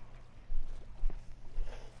 Sweet.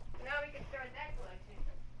 Now we can start that collection.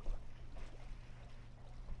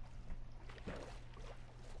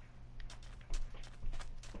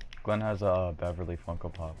 Glenn has a Beverly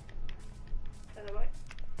Funko Pop. So the what?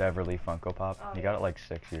 Beverly Funko Pop. Oh, He yeah. got it like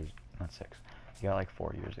 6 years. Not 6. He got it like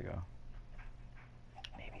 4 years ago.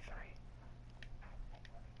 Maybe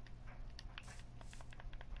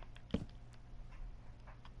 3.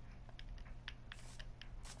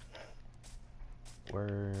 We're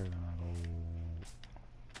gonna go.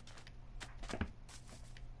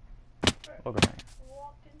 We'll go right here.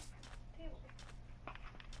 Walked in table.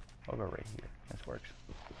 I'll go right here. This works.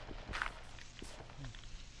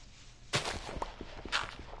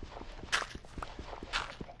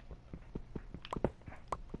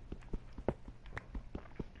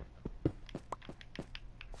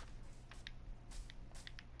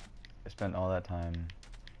 I spent all that time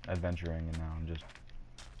adventuring, and now I'm just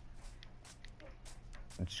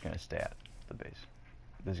gonna stay at the base.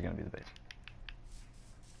 This is gonna be the base.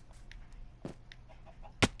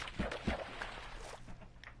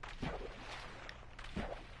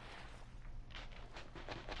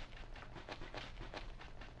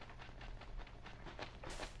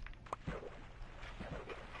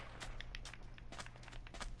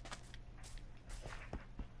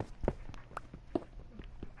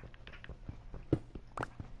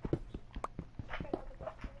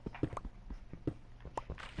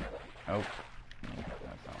 Oh, no,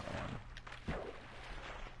 that's not what I wanted.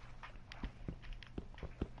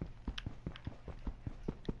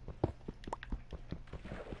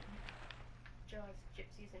 Jaws,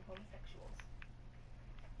 gypsies, and homosexuals.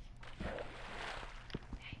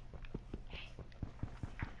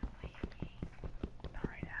 Not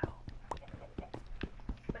right now.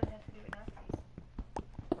 But it has to do with Nazis.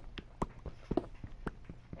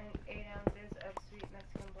 And 8 ounces of sweet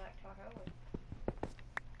Mexican black tar heroin.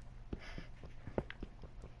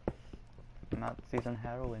 Nazis and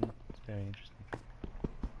heroin. It's very interesting.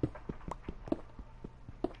 You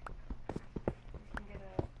can get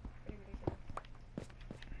a pretty ridiculous.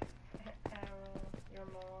 Arrow, your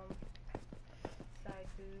mom, side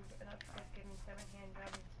boob, an upstairs giving 7-hand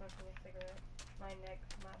job and smoking a cigarette. My neck,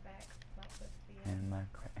 my back, my pussy, And my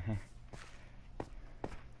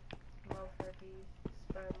low herpes,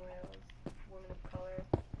 sperm whales, women of color,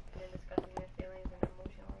 and then discussing their feelings and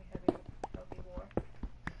emotionally healthy war.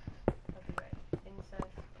 Healthy red.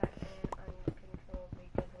 Incest, packing, uncontrollably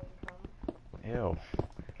guzzling cum. Ew.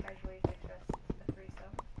 Casually suggests a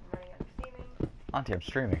threesome. Running out of semen. Auntie, I'm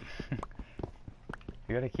streaming.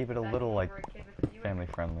 You gotta keep it a Back little, when like, you were a kid with a viewer, family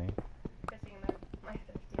friendly. Pissing in my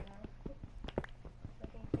thirsty mouth.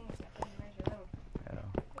 Looking things that couldn't measure out. Yeah.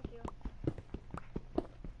 Thank you.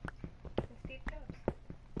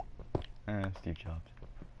 And Steve Jobs. Steve Jobs.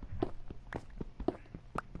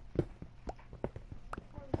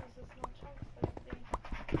 Oh, this is a small chunk, but they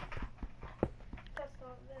test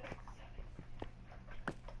all of this.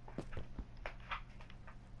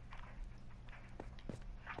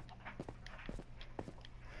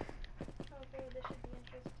 Okay, this should be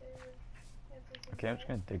interesting. Yes, this is Okay, I'm just it.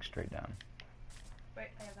 gonna dig straight down. Wait,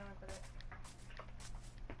 I have that one for it.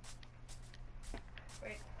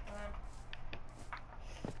 Wait, hold on.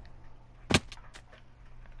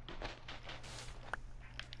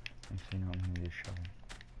 Actually, no, I'm gonna need a shovel.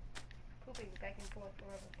 Pooping back and forth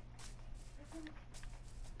forever.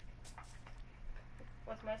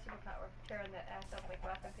 What's my superpower? Tearing that ass up like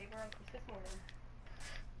wrapping paper on Christmas morning.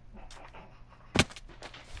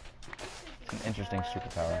 It's an interesting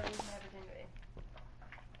superpower.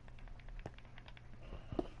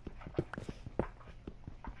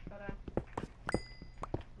 Hold on.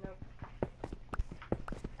 Nope.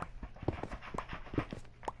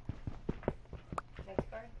 Next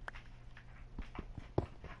card.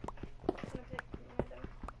 I'm gonna take momentum.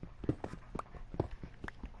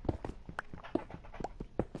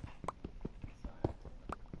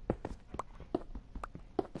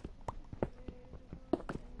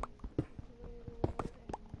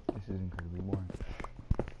 This is incredibly boring.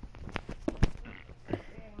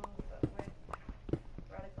 But with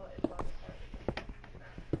radical Islamic terrorism.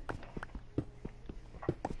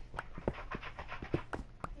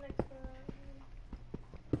 Next one. This one.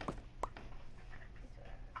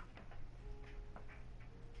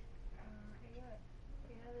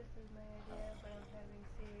 Yeah, this is my idea, but I'm having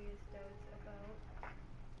serious doubts about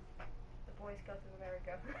the Boy Scouts of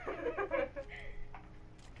America.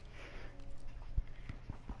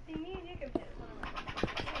 See, me and you can play this one. I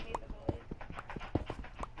don't need the boys.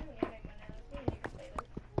 I don't need Nick one now. Me and you can play this.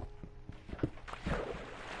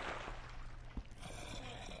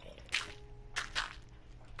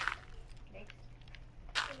 Next.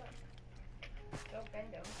 Come on. Go bend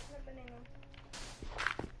them. I'm not bending them.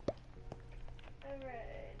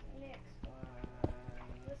 Alright, next one.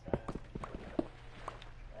 This one.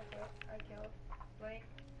 That's what I killed. Wait.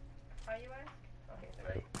 Are you asked? Okay, so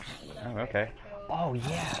right. Oh, okay. Oh,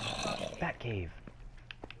 yeah! Batcave!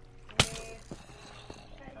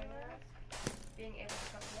 Being able to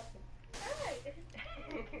come to London.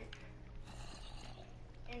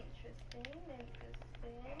 Interesting.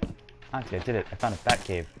 Auntie, I did it. I found a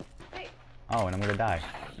Batcave. Wait. Oh, and I'm gonna die.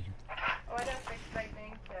 Oh, I done fixed the right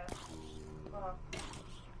thing to. Oh,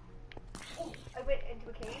 I went into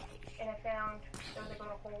a cave and I found there was a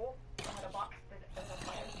little hole that had a box that was on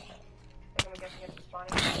fire. Like I'm guessing it's a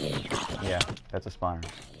spawning. Yeah, that's a spawner.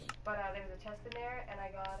 But there was a chest in there, and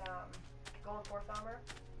I got gold force armor,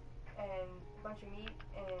 and a bunch of meat,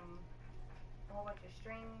 and a whole bunch of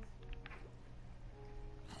strings.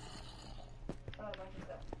 still have a bunch of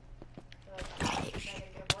stuff. So, I gotta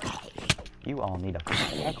get a board. You all need to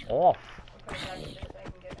heck off. I'm coming back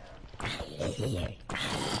to this so I can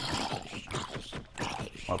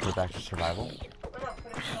get, I'll put it back to survival. well, no,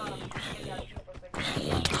 put it, get it out of here real quick.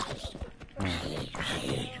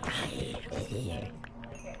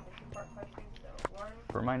 Okay, the two-part question, so one.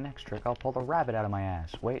 For my next trick, I'll pull the rabbit out of my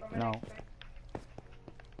ass. Wait, For my no. next trick,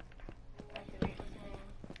 activate listening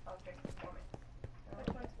object performance. Which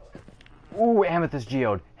one's for? Ooh, amethyst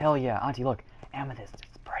geode. Hell yeah, Auntie, look, amethyst.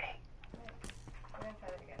 It's pretty. I'm gonna try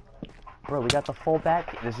that again. Hold on. Bro, we got the full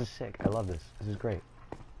back. This is sick. I love this. This is great.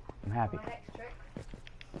 I'm happy. For my next trick,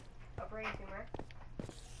 a brain tumor.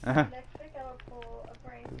 Next trick, I will pull a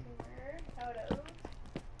brain tumor out of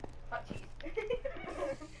hot cheese.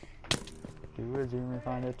 Do a zoom and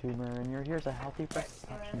find a tumor in your here's a healthy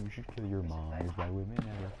perception. You should kill your mom. Here's why women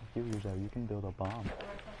never kill. Here's how you can build a bomb.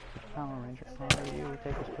 Power Ranger, how are you?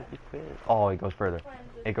 Take a spooky quiz. Oh, it goes further.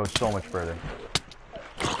 It goes so much further.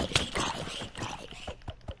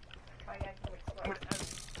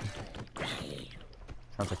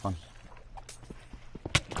 Sounds like fun.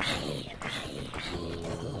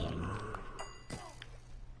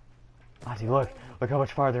 Auntie, look how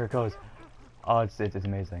much farther it goes. Oh, it's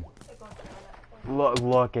amazing.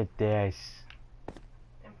 Look at this.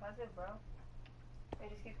 Impressive, bro. It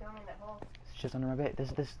just keeps going in that hole. It's just under my bed.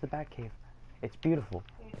 This is the bat cave. It's beautiful.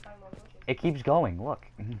 You need to find more bushes. It keeps going. Look.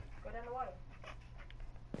 Go down the water.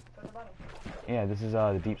 Go to the bottom. Yeah, this is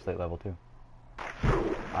the deep slate level too.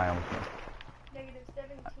 I almost missed. Negative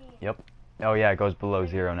 17. Yep. Oh yeah, it goes below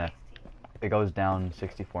zero now. 16. It goes down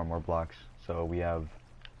 64 more blocks. So we have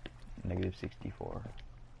negative 64.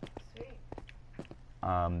 Sweet.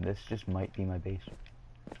 This just might be my base.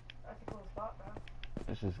 That's a cool spot, bro.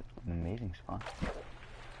 This is an amazing spot.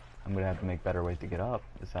 I'm gonna have to make better ways to get up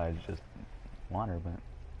besides just water, but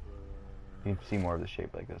you can see more of the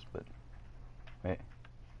shape like this. But wait,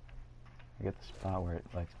 I get the spot where it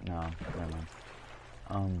like no, never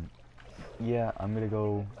mind. Yeah, I'm gonna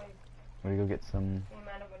go get some. The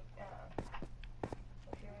amount of material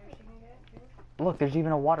she can get, too. Look, there's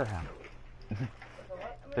even a water half. There's a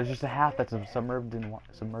what? There's just a half that's submerged in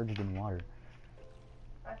water.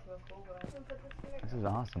 That's real cool, bro. This is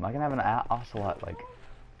awesome. I can have an ocelot like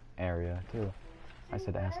area too. I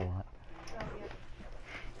said ocelot. Oh, yeah.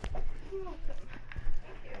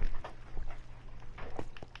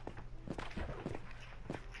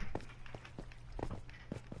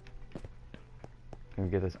 Can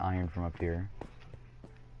we get this iron from up here?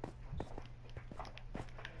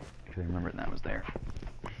 Because I remember that was there.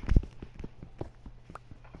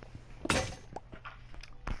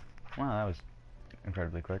 Wow, that was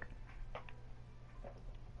incredibly quick.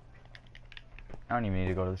 I don't even need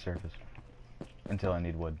to go to the surface until I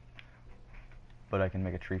need wood. But I can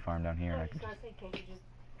make a tree farm down here, and I can just, Can't you just...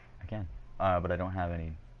 I can. But I don't have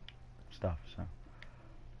any stuff, so.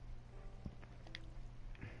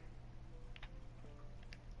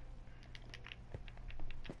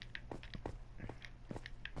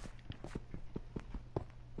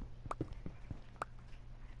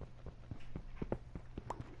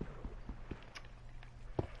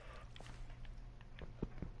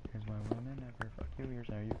 Here's why women never fuck you. Here's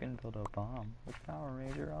how you can build a bomb. With Power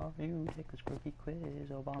Ranger off you. Take this quickie quiz.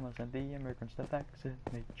 Obama sent the immigrants to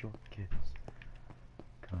vaccinate your kids.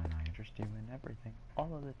 Can I interest you in everything?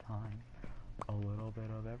 All of the time. A little bit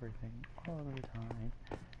of everything. All of the time.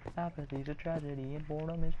 Apathy's a tragedy and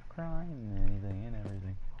boredom is a crime. Anything and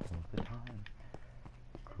everything. All of the time.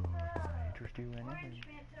 Could I interest you in everything?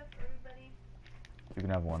 You can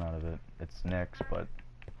have one out of it. It's Nick's, but...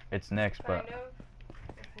 It's Nick's, but... Kind of.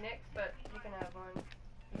 It's Nick's, but you can have one.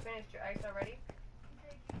 You finished your ice already?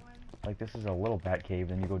 Like, this is a little bat cave,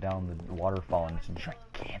 then you go down the waterfall and it's a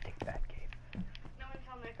gigantic bat cave. No one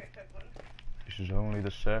tell Nick I took one. This is only the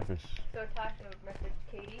surface. So Tasha messaged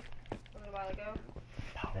Katie a little while ago.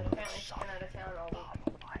 And apparently she's been out of town all week.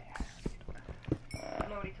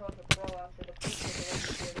 Nobody told her to roll out, so the police are the ones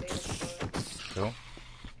who are available for it. Cool.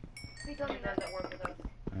 He told me that. Doesn't work with us.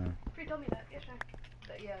 Free told me that, yeah, sure.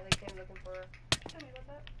 But yeah, they came looking for her. Tell me about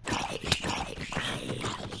that.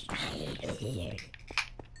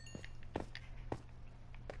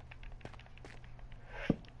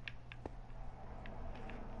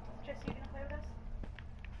 Jess, you gonna play with us?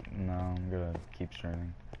 No, I'm gonna keep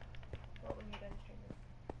streaming. What were you done streaming?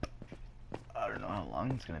 I don't know how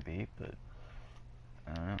long it's gonna be, but I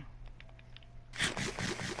don't know.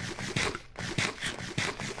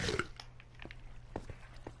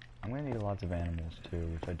 I'm gonna need lots of animals too,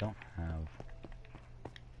 which I don't have.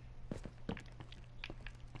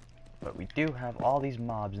 But we do have all these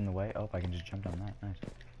mobs in the way. Oh, I can just jump on that. Nice.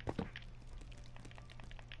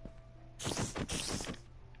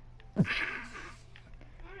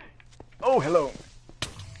 hello.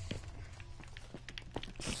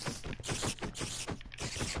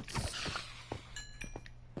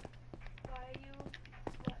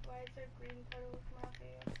 Why is there green puddles,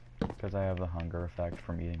 Matthew? Because I have the hunger effect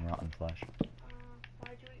from eating rotten flesh.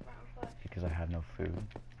 Why'd you eat rotten flesh? Because I have no food.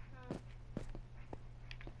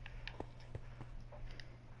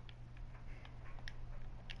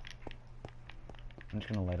 I'm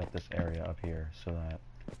just gonna light up this area up here so that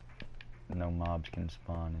no mobs can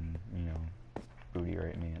spawn and, you know, booty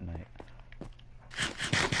rape me at night.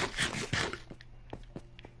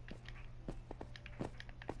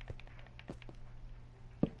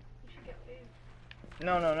 You should get food.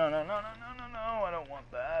 No, I don't want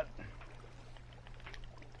that.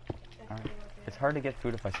 It's hard to get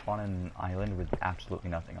food if I spawn in an island with absolutely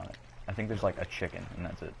nothing on it. I think there's like a chicken and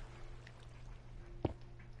that's it.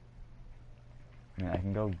 I mean, I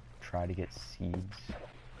can go try to get seeds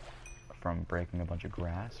from breaking a bunch of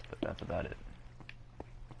grass, but that's about it.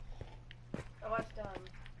 I watched a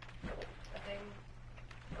thing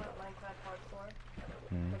on Minecraft Hardcore,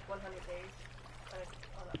 like 100 days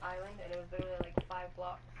on an island, and it was literally like 5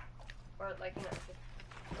 blocks, or like, you know,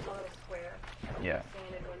 just a little square. Yeah.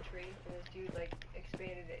 Sand in one tree, and this dude like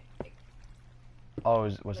expanded it. Oh,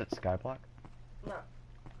 was it Skyblock? No.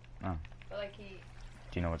 Oh. But like he.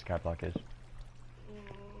 Do you know what Skyblock is?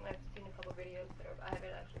 I've seen a couple videos that are. I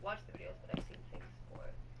haven't actually watched the videos, but I've seen things for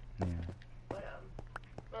it. Yeah. But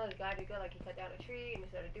well, the guy did good. Like he cut down a tree and he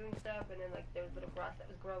started doing stuff, and then like there was little grass that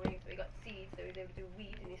was growing, so he got seeds, so he was able to do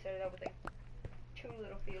wheat, and he started out with like 2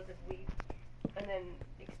 little fields of wheat, and then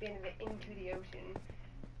expanded it into the ocean.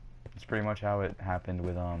 It's pretty much how it happened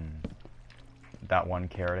with that one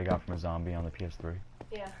carrot I got from a zombie on the PS3.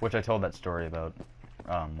 Yeah. Which I told that story about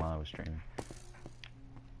while I was streaming.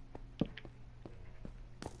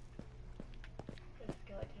 There's a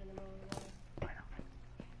skeleton in the middle of the water.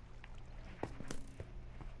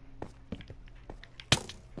 I know.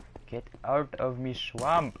 Get out of me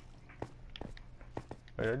swamp!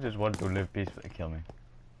 I just want to live peacefully. Kill me.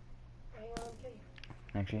 Why do you want him to kill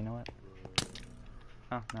you? Actually, you know what?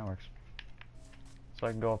 Oh, that works. So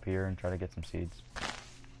I can go up here and try to get some seeds.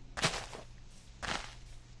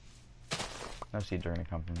 No seeds are gonna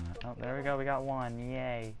come from that. Oh, there we go. We got one.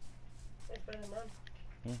 Yay. It's better than none.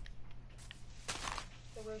 Yeah.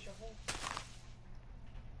 So where's your hole?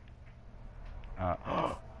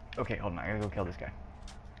 Okay, hold on. I gotta go kill this guy.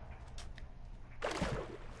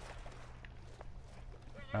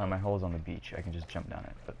 My hole's on the beach. I can just jump down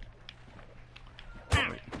it, but...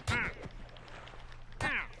 Wait.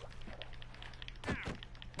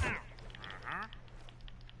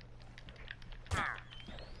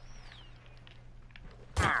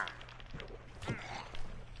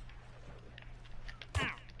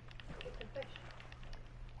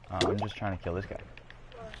 I'm just trying to kill this guy.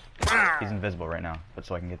 He's invisible right now, but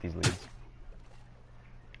so I can get these leads.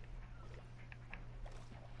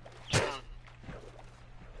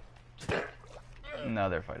 No,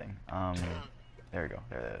 they're fighting. There we go.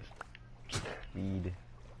 There it is. Lead.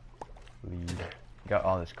 Got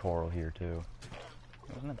all this coral here too.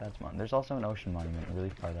 Wasn't it that smart? There's also an ocean monument really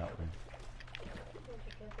far that way.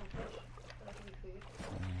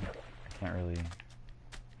 I can't really.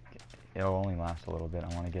 It'll only last a little bit. I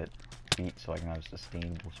want to get meat so I can have a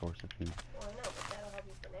sustainable source of food. Well, I know, but that'll help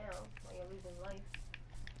you for now, while you're losing life.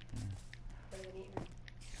 Better than eating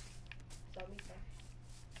zombie stuff.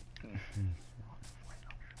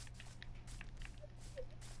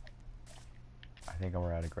 I think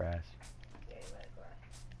we're out of grass. Yeah, you're out of grass.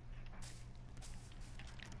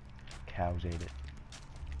 Cows ate it.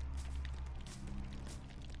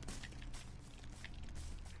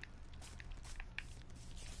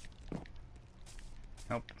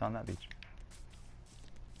 Nope, it's on that beach.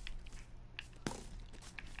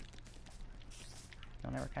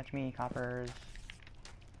 Don't ever catch me, coppers.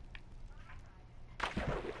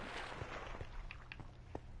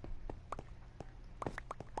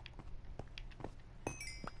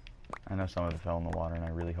 I know some of it fell in the water, and I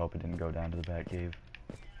really hope it didn't go down to the Bat Cave.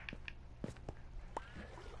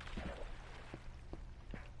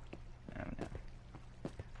 Oh no.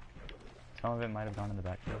 Some of it might have gone in the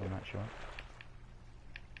Bat Cave, I'm not sure.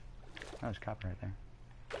 Oh, there's copper right there.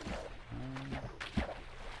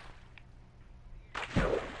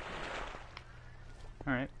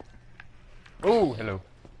 Alright. Oh, hello.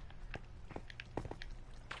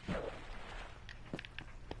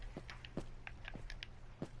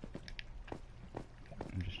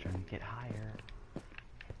 I'm just trying to get higher.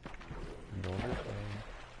 And go this way.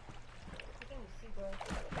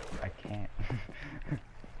 I can't.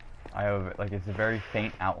 I have, like, it's a very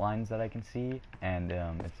faint outlines that I can see, and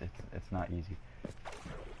it's not easy.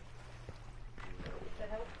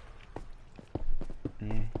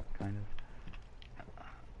 Yeah, kind of.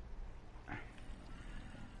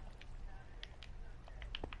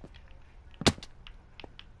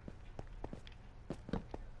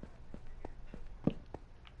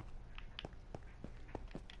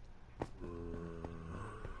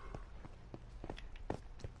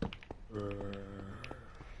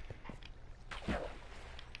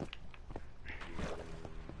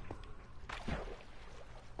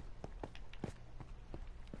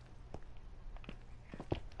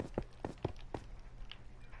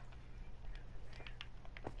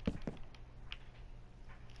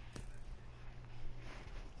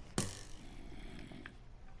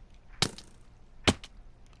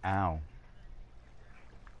 Ow.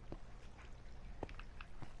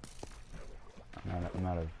 I'm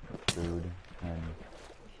out of food, and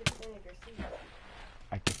You should save your seed.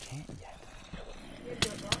 I can't yet. You have to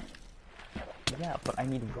do it wrong. Yeah, but I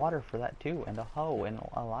need water for that too, and a hoe, and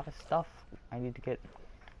a lot of stuff I need to get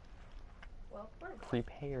Well, work.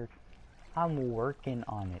 prepared. I'm working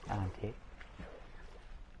on it, Auntie.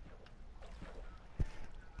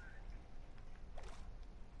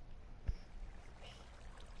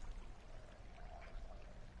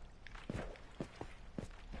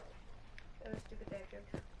 That was stupid dad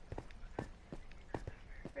joke.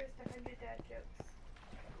 First 100 dad jokes.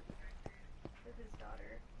 With his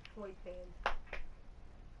daughter. Boy band.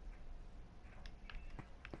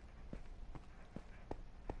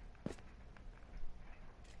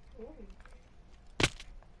 Ooh.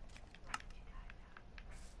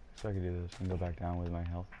 So I can do this and go back down with my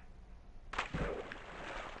health.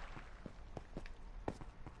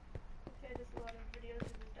 He had just a lot of videos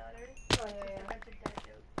of his daughter. Oh, yeah, Just yeah. a bunch of dad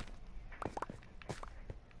jokes.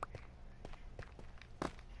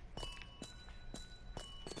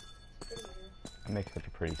 Pretty weird. It makes such a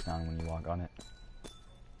pretty sound when you walk on it.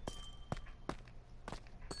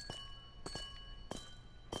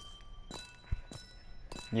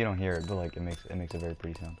 You don't hear it, but like it makes a very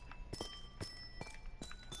pretty sound.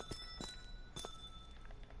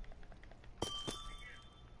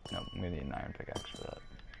 No, I'm gonna need an iron pickaxe for that.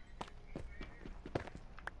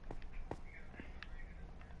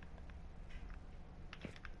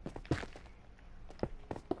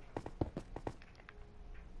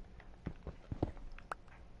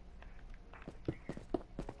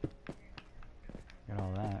 Got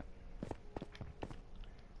all that.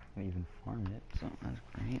 Can even farm it, so that's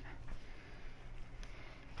great.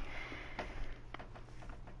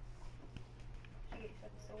 She gets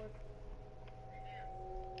a sword.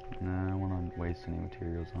 Nah, I don't want to waste any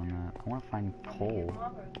materials on that. I want to find coal.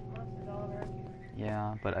 Monsters all around you.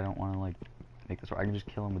 Yeah, but I don't want to like make this. I can just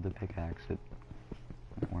kill him with the pickaxe. It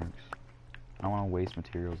works. I don't want to waste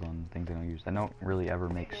materials on things I don't use. I don't really ever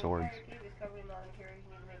make The swords. entire cave is covered in non-materials.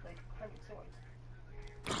 You need to make like 100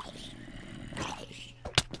 swords.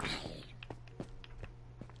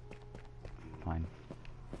 Fine.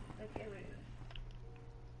 Like, it would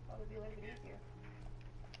probably be a little bit easier.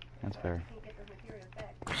 That's fair. You can get those materials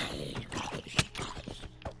back.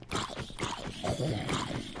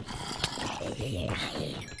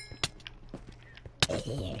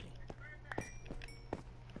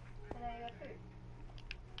 And now you got food.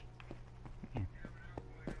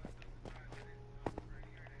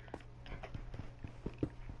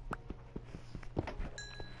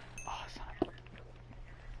 Awesome.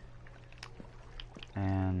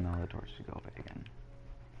 And now the torches go away again.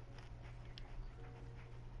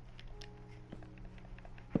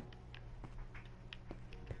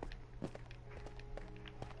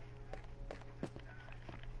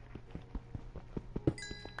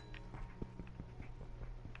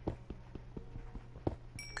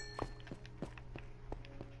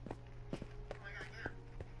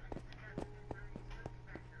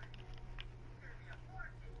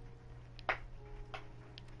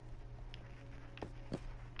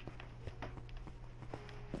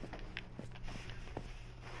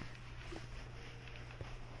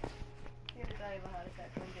 You have to tell you about how to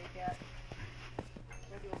catch one big cat.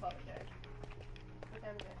 Or do apologize. What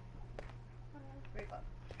time is it? 3 o'clock.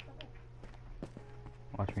 Okay.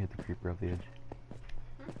 Watch me hit the creeper off the edge.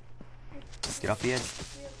 Get off the edge.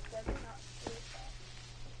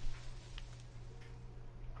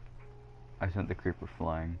 I sent the creeper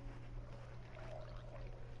flying.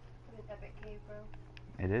 What an epic cave, bro.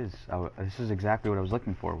 It is. This is exactly what I was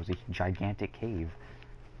looking for. Was a gigantic cave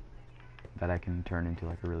that I can turn into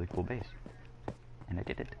like a really cool base, and I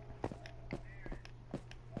did it.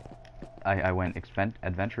 I went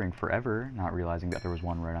adventuring forever, not realizing that there was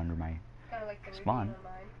one right under my Kind of like the Spawn. ravine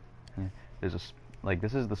on mine. there's like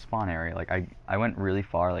this is the spawn area. Like I went really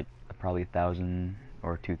far, like probably 1,000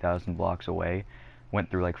 or 2,000 blocks away, went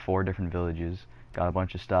through like 4 different villages, got a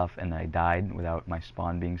bunch of stuff, and I died without my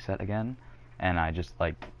spawn being set again, and I just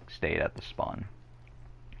like stayed at the spawn.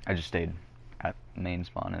 I just stayed at main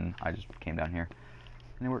spawn, and I just came down here,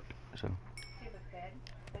 and it worked. So Do you have a bed?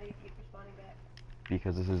 How do you keep respawning back?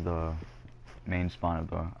 because this is the main spawn of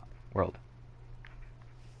the world.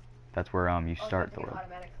 That's where you Oh, start so the it's like world. an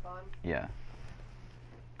automatic spawn? Yeah.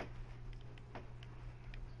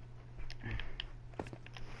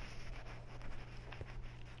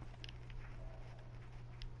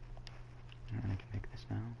 And I can make this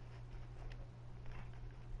now.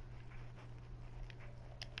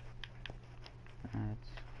 That's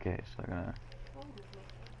okay. So I gotta. Oh,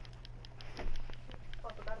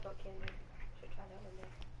 I forgot about candy. Should try that one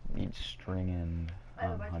day. Need string and I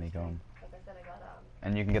have a bunch of honeycomb. string. Like I said, I got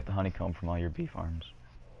And you can get the honeycomb from all your bee farms.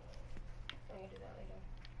 I'm gonna do that later.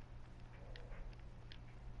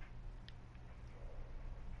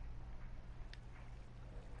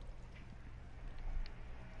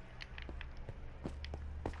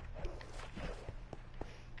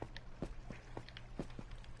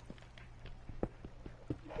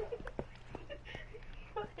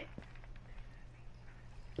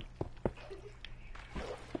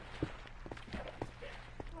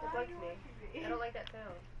 It bugs me. I don't like that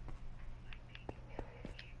sound.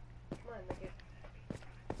 Come on, make it.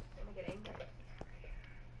 Make it angry.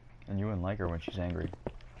 And you wouldn't like her when she's angry.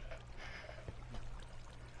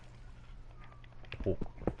 Oh.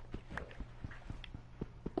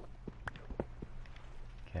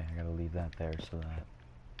 Okay, I gotta leave that there so that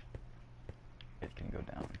it can go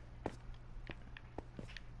down.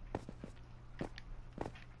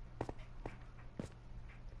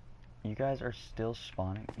 You guys are still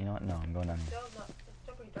spawning? You know what? No, I'm going down here. It's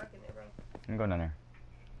still pretty dark in there, bro. I'm going down here.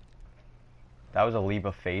 That was a leap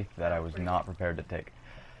of faith that I was not prepared to take.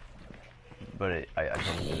 But I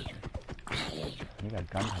totally did it. You got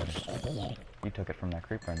gunpowder. You took it from that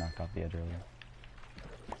creeper I knocked off the edge earlier.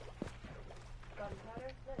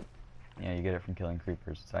 Gunpowder? Nice. Yeah, you get it from killing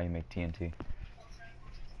creepers. That's how you make TNT.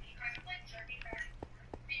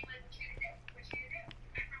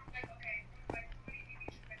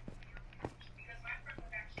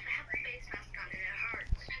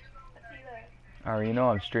 Alright, you know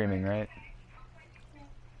I'm streaming, right?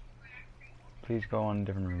 Please go on a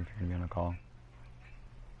different room if you're gonna be on a call.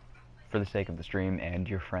 For the sake of the stream and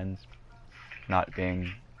your friends not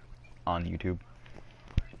being on YouTube.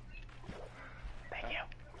 Thank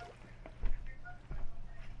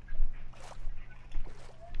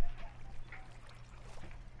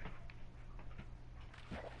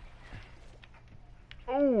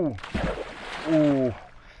you. Ooh! Ooh!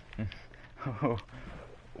 Oh!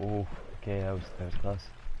 Oh! Okay, that was close.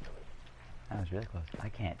 That was really close. I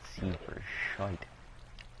can't see for shite.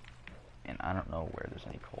 And I don't know where there's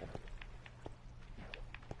any coal.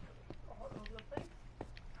 All over the place?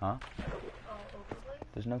 Huh? All over the place?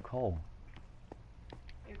 There's no coal.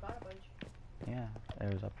 You got a bunch. Yeah,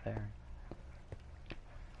 it was up there.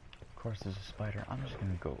 Of course there's a spider. I'm just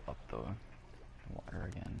gonna go up the water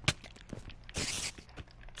again.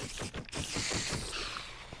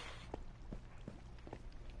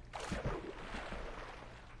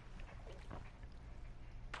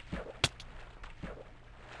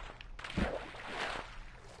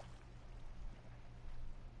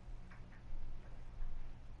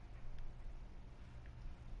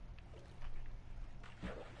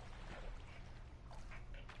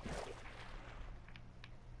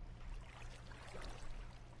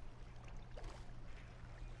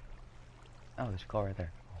 Oh, there's coal right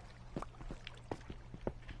there.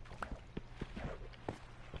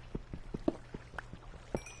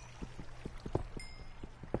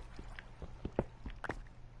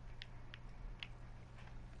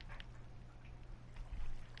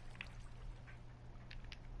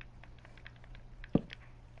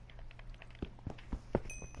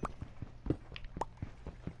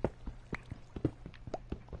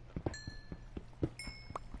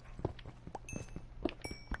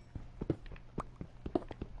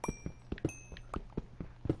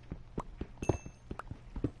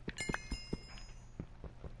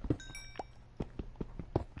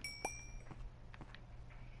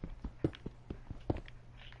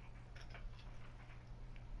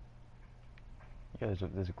 Yeah,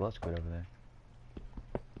 there's a glow squid over there.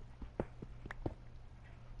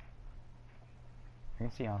 You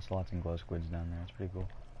can see ocelots and glow squids down there. It's pretty cool.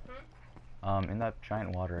 In that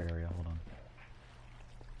giant water area. Hold on.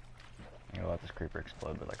 I'm gonna let this creeper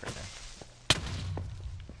explode, but like right there.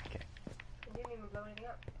 Okay. It didn't even blow anything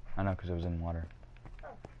up. I know, because it was in water. Oh.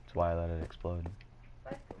 That's why I let it explode.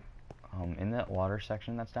 What? In that water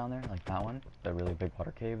section that's down there, like that one, the really big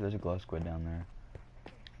water cave, there's a glow squid down there.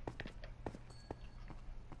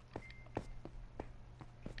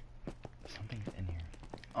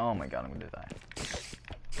 Oh my god, I'm gonna die.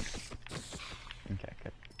 Okay,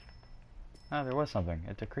 good. Oh, there was something.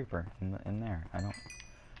 It's a creeper in there. I don't...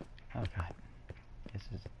 Oh god. This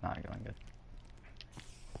is not going good.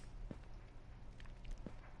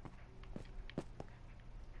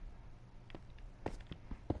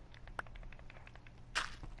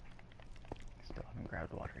 Still haven't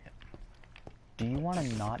grabbed water yet. Do you want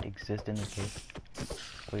to not exist in the cave?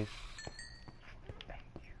 Please? Thank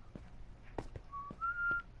you.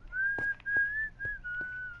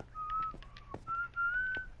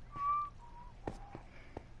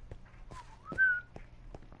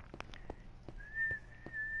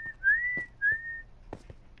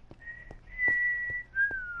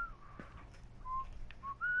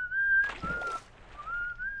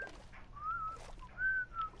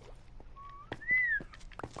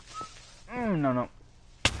 No, no.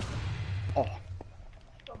 Oh.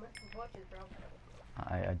 Still missing torches, bro.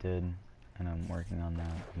 I did, and I'm working on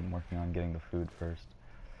that. I'm working on getting the food first.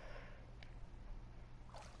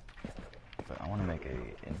 But I want to make a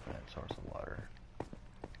infinite source of water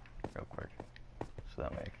real quick. So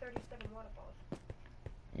that way, 37 waterfalls.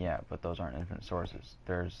 yeah, but those aren't infinite sources.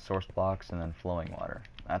 There's source blocks and then flowing water.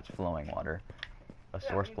 That's flowing water. A Yeah,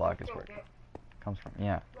 source you block can is where still it get comes from.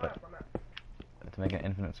 Yeah, water but from it. to make an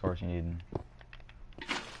infinite source, you need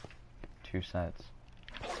 2 sets.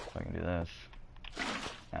 So I can do this.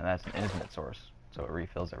 And that's an infinite source, so it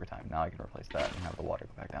refills every time. Now I can replace that and have the water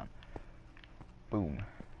go back down. Boom.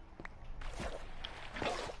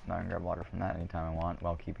 Now I can grab water from that anytime I want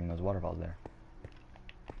while keeping those waterfalls there.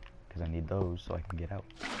 Because I need those so I can get out.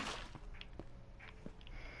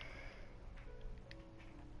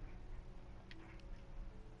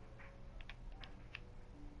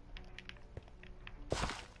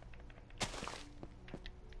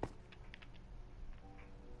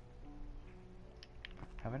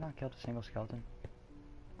 Have I not killed a single skeleton?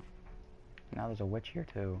 Now there's a witch here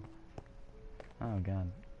too. Oh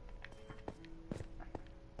god.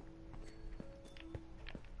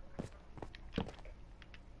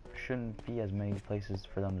 Shouldn't be as many places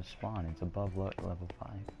for them to spawn. It's above level 5.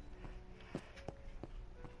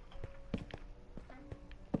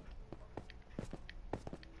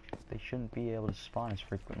 They shouldn't be able to spawn as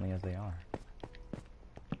frequently as they are.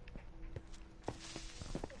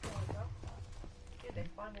 There we go. Dude, they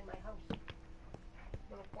spawned in my house.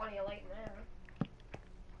 Little plenty of light in there.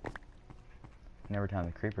 And every time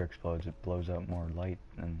the creeper explodes, it blows out more light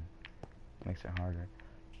and makes it harder.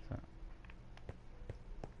 So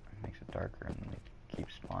it makes it darker and they keep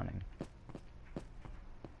spawning.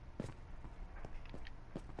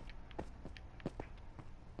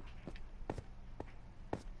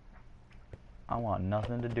 I want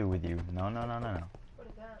nothing to do with you. No, no, no, no, no. What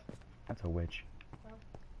is that? That's a witch.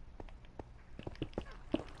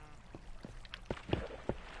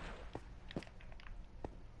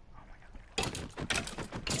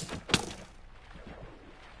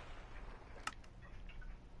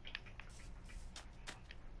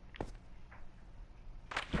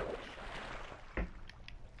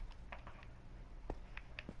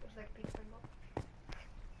 Looks like pizza symbol.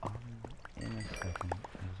 In a second.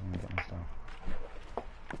 I just want to get my stuff.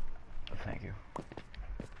 Thank you.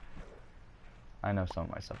 I know some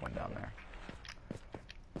of my stuff went down there.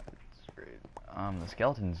 It's great. The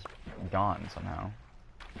skeleton's gone somehow.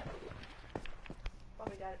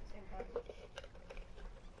 Probably died at the same time.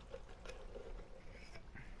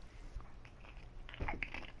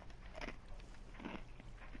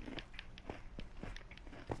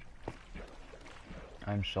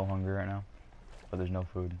 I'm so hungry right now, but there's no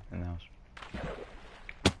food in the house.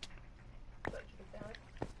 So chicken salad.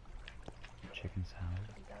 Chicken salad?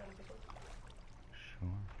 Chicken salad and pickles.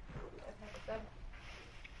 Sure. I've had the sub.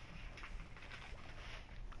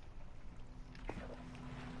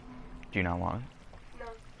 Do you not want it? No,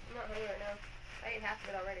 I'm not hungry right now. I ate half of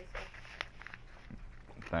it already, so.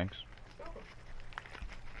 Thanks.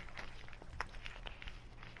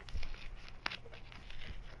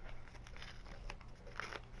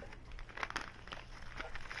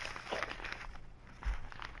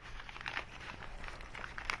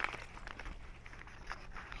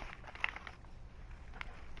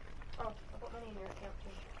 Oh, I put money in your account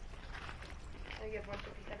too. I think you have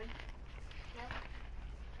 157.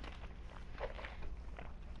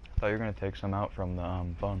 Thought you were gonna take some out from the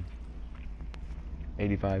phone.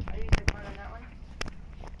 85. I used the card on that one.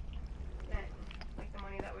 And like the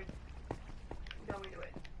money that would go into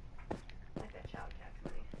it. Like that child tax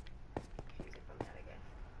money. Use it from that, I guess.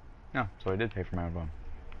 No, so I did pay for my own phone.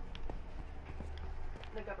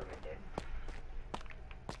 The government did.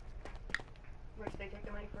 Which they take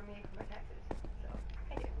the money from me for my taxes. So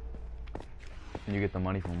I did. You get the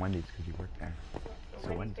money from Wendy's because you work there. So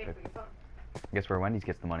Wendy's Wendy's paid good. for your phone. Guess where Wendy's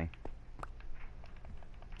gets the money?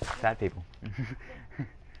 Fat people.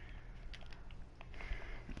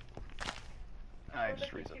 I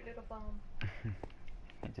just Look at the cute little phone.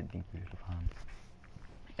 It's a deep beautiful farm.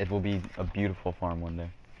 It will be a beautiful farm one day.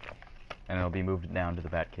 And it'll be moved down to the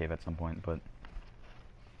Bat Cave at some point, but...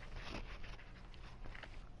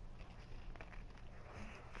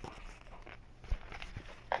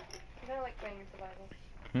 I kind of like playing survival.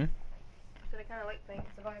 Hmm? So I kind of like playing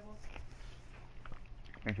survival.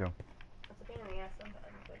 Me too. It's a pain in the ass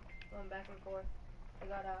sometimes, like going back and forth. I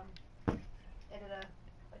got I did a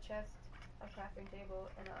chest, a crafting table,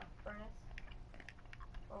 and a furnace,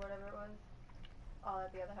 or whatever it was, all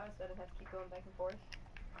at the other house, so I didn't have to keep going back and forth,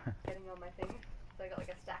 getting all my things. So I got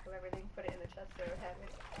like a stack of everything, put it in the chest, so I would have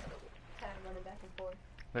it, kind of running back and forth.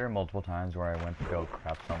 There are multiple times where I went to go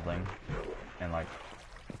craft something, and like...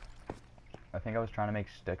 I think I was trying to make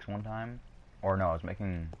sticks one time. Or no, I was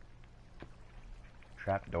making...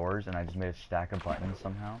 trap doors, and I just made a stack of buttons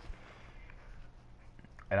somehow.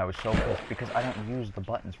 And I was so pissed because I don't use the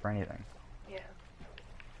buttons for anything. Yeah.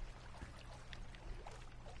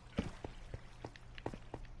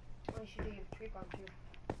 Well, you should do your tree farm too.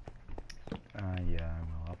 Yeah, I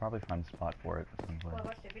will. I'll probably find a spot for it at some Well, I point.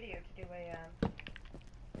 watched a video to do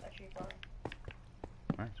a tree farm.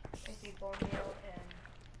 Nice. I see bone meal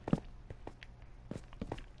and...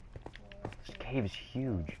 This cave is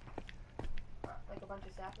huge. like a bunch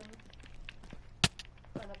of saplings.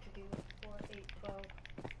 Enough to do 4, 8, 12.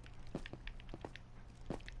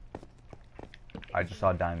 I just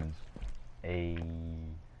saw diamonds.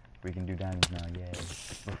 We can do diamonds now, yay.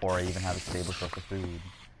 Before I even have a stable source of food.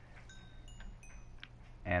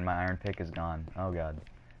 And my iron pick is gone. Oh god.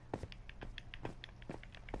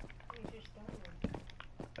 Use your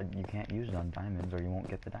stone. You can't use it on diamonds or you won't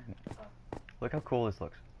get the diamond. Oh. Look how cool this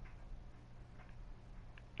looks.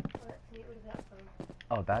 Oh, that's neat. What is that from?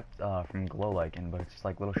 Oh, that's from Glow Lichen, but it's just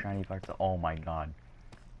like little shiny parts. Oh my god.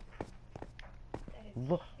 That is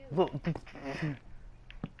Look, huge. look.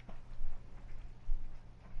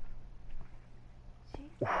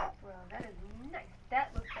 Jesus, bro, that is nice.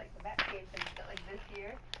 That looks like the Bat Cave thing that like this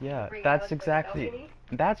year. Yeah, Bring that's out, like, a exactly. balcony.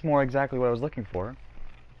 That's more exactly what I was looking for.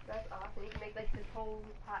 That's awesome. You can make like this whole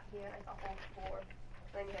pot here, like a whole floor.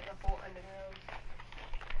 Then you have the whole underground.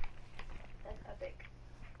 That's epic.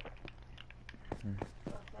 Hmm.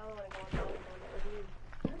 Well, now I wanna go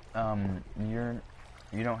on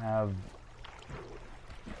the You don't have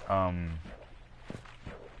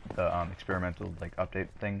the experimental like update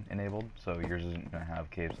thing enabled, so yours isn't gonna have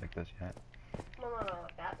caves like this yet. No,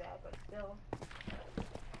 not that bad, but still.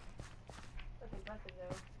 That's impressive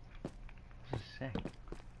though. This is sick.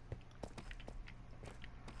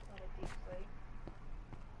 Not a deep slate.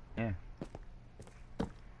 Yeah.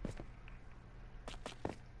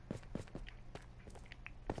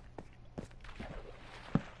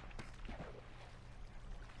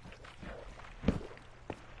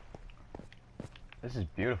 This is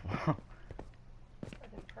beautiful.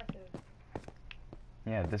 That's impressive.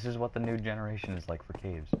 Yeah, this is what the new generation is like for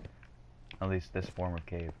caves. At least this form of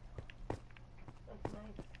cave. That's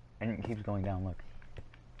nice. And it keeps going down, look.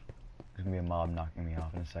 There's gonna be a mob knocking me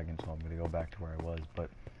off in a second, so I'm gonna go back to where I was, but...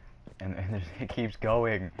 And it keeps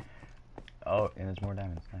going. Oh, and there's more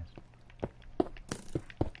diamonds, nice.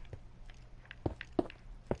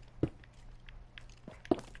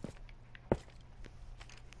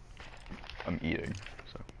 I'm eating,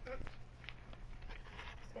 so... Just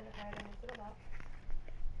gonna hide in this little box.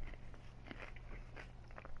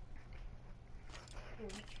 Your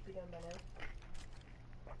reach should be done by now.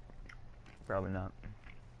 Probably not.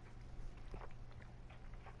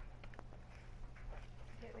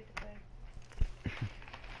 Can't wait to play.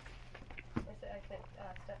 I sent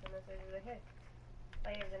Steph a message. I was like, hey, I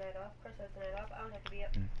have the night off. Chris has the night off. I don't have to be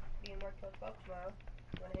up, be in work till 12 tomorrow.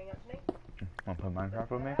 You wanna hang out tonight? Wanna play Minecraft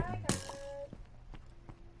with me? Bye, guys.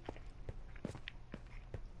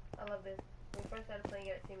 I love this. When we first started playing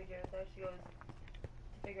it at Sammy Joe's house, she goes to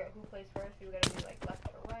figure out who plays first. We gotta do like left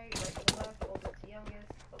to right, right to left, oldest to youngest,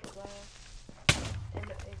 blah blah blah. And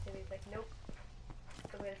Sammy's like, nope.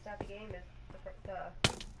 The way to start the game is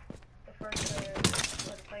the first player,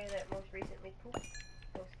 or the player that most recently pooped,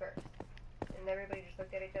 goes first. And everybody just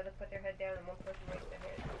looked at each other, put their head down, and one person raised their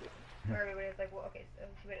hand. Where everybody was like, well, okay, so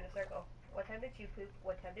she went in a circle. What time did you poop?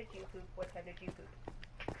 What time did you poop? What time did you poop?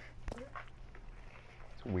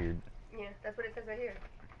 It's weird. Yeah, that's what it says right here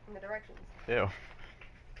in the directions. Ew.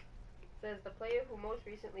 It says the player who most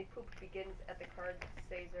recently pooped begins at the card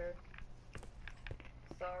Caesar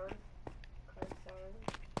Sars,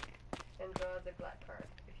 and draws a black card.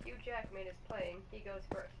 If Hugh Jackman is playing, he goes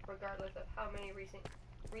first, regardless of how many recently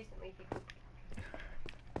he pooped.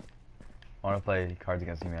 I want to play Cards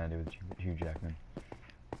Against Humanity with Hugh Jackman.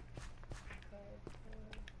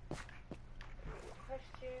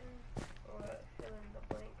 Question or fill in the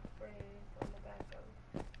blank phrase on the back of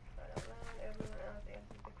Right Out Loud. Everyone else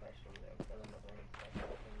answers the questions or fill in the blanks by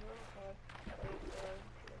taking one card, blank down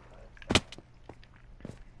to the card start.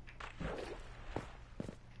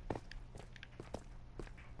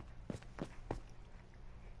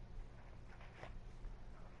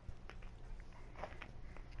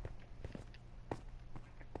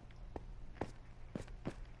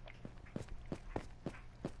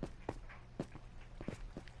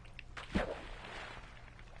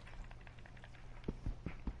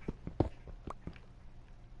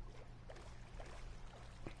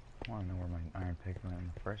 I want to know where my iron pick went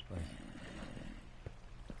in the first place.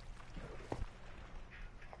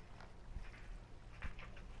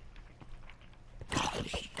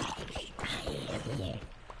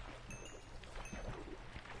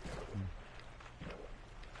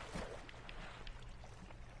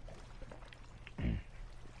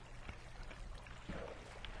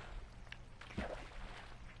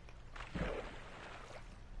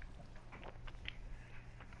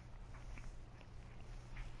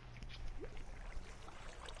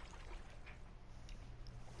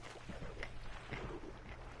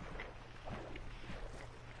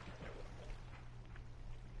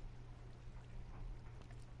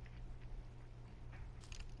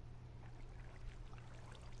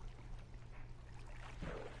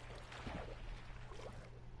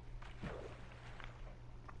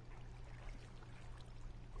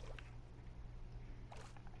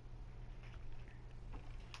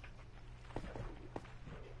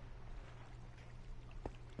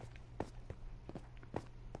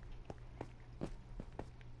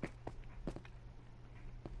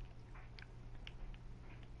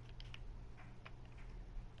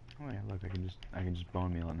 Oh yeah, look, I can just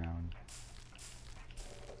bone meal it now.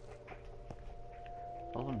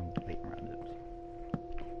 Those are no bait around it.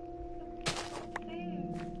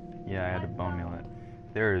 Yeah, I had to bone meal it.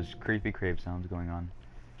 There's creepy crave sounds going on.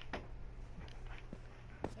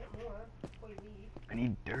 Get more before you leave. I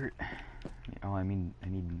need dirt. Oh, I mean, I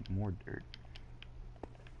need more dirt.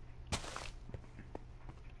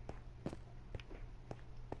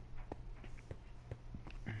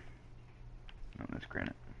 Oh, that's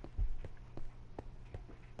granite.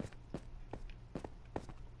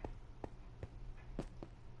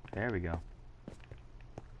 There we go.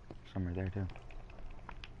 Some right there too.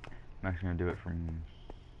 I'm actually gonna do it from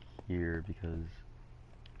here because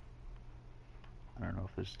I don't know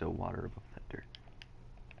if there's still water above that dirt.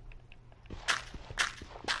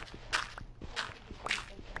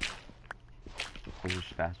 Is it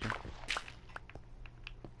faster?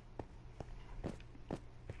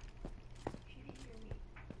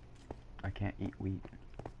 I can't eat wheat.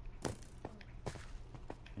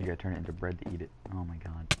 You gotta turn it into bread to eat it. Oh my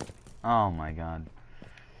god. Oh my god.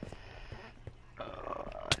 I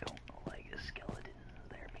don't like a skeleton.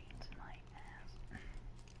 There beans in my ass.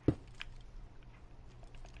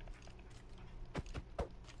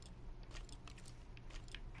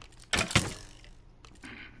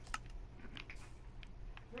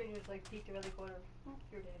 Maybe just like peeked around the corner. Oop,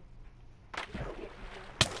 you're dead.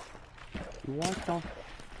 What the?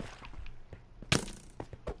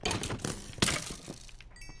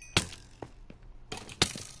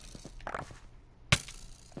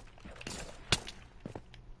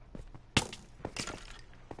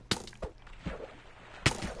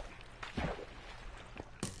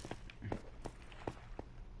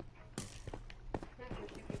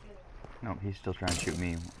 Nope, he's still trying to shoot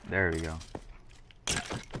me. There we go.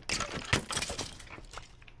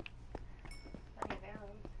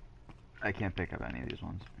 I can't pick up any of these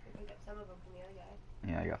ones. You picked up some of them from the other guy.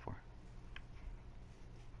 Yeah, I got 4.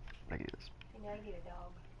 I get this. See, now you need a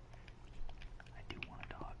dog. I do want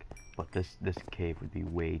a dog. But this cave would be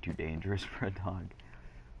way too dangerous for a dog.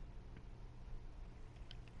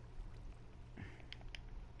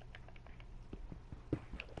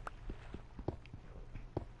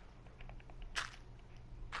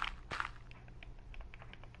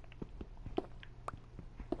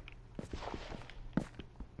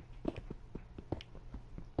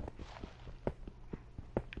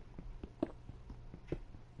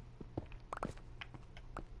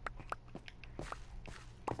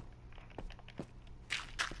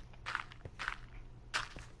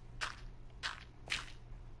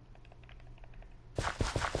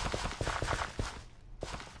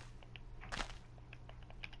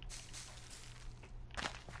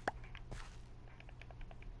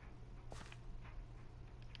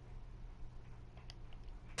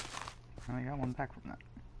 I only got one back from that.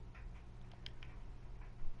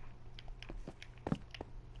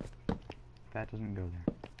 That doesn't go there.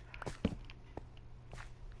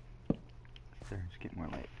 There, it's getting more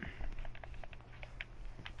late.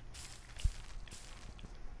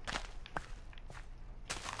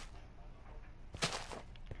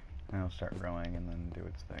 And it'll start growing and then do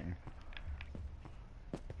its thing.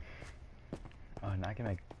 Oh, and I can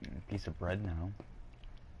make a piece of bread now.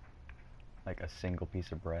 Like a single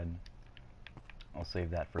piece of bread. I'll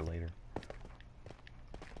save that for later.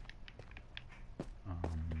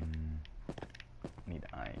 Need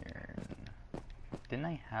iron. Didn't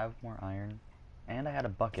I have more iron? And I had a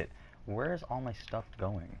bucket. Where's all my stuff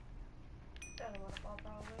going? Down the waterfall,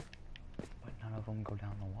 probably. But none of them go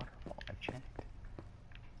down the waterfall. I checked.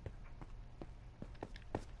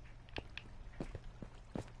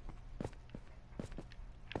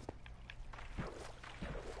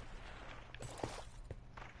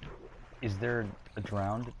 Is there a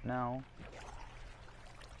drowned now?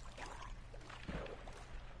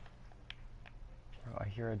 Oh, I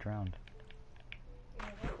hear a drowned. You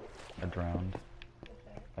know what? A drowned. What's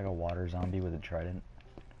that? Like a water zombie with a trident.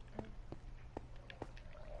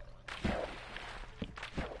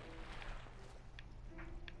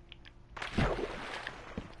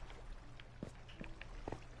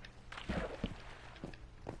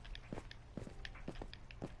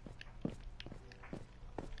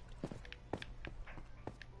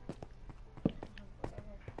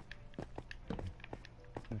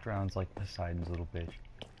 It drowns like Poseidon's little bitch.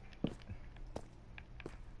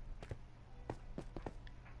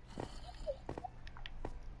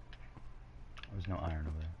 There's no iron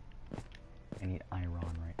over there. I need iron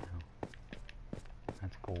right now.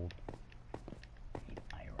 That's gold. I need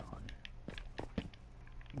iron.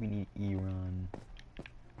 We need iron.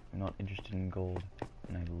 I'm not interested in gold.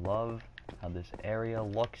 And I love how this area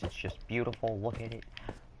looks. It's just beautiful. Look at it.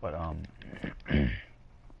 But, I'm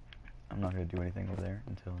not gonna do anything over there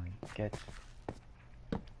until I get...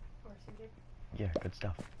 More suited. Yeah, good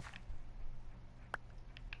stuff.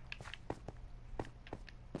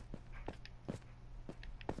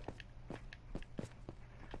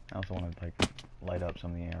 I also want to, like, light up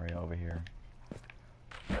some of the area over here.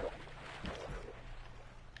 The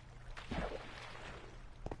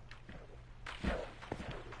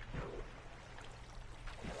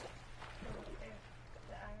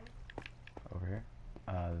iron. Over here.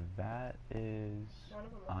 That is One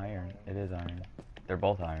of them looks like iron. iron. It is iron. They're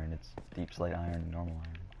both iron. It's deep slate iron and normal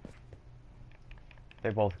iron. They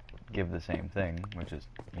both give the same thing, which is,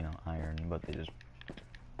 you know, iron, but they just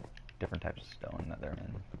different types of stone that they're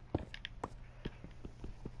in.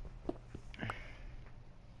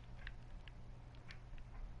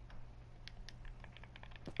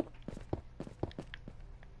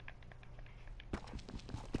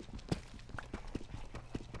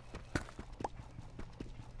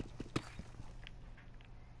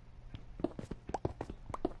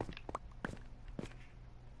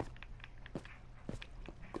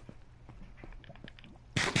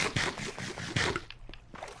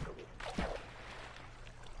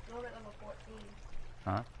 No, I'm at level 14.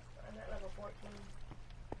 Huh? I'm at level 14.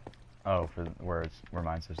 Oh, for where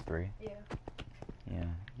mine says 3. Yeah. Yeah,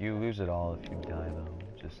 you lose it all if you die though.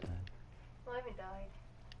 Just Well, I haven't died.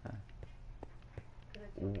 Huh. Because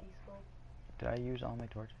it's so Ooh. peaceful. did I use all my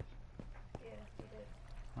torches? Yeah, you did.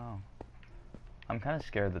 Oh, I'm kind of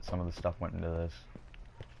scared that some of the stuff went into this.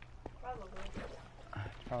 Probably.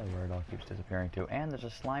 It's probably where it all keeps disappearing too. And there's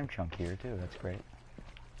a slime chunk here too. That's great.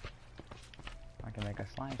 I can make a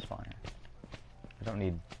slime spawner. I don't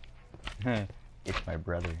need. It's my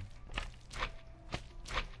brother.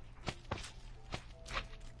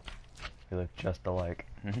 We look just alike.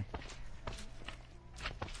 This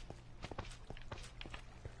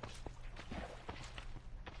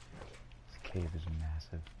cave is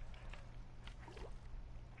massive.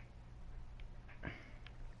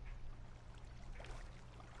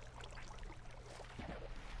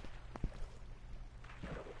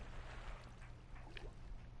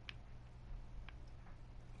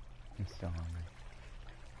 I'm still hungry.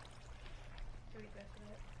 Did you eat the rest of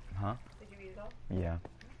it? Huh? Did you eat it all? Yeah.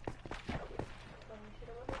 Well, we should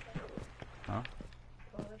have went with us. Huh?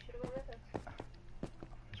 Well, we should have went with us.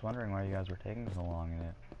 I was wondering why you guys were taking so long in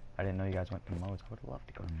it. I didn't know you guys went to Moe's. I would have loved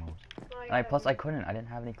to go to Moe's. Well, And plus I couldn't. I didn't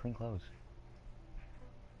have any clean clothes.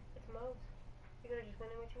 It's Moe's. You could have just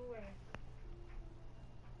went in what you were wearing.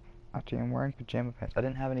 Actually, I'm wearing pajama pants. I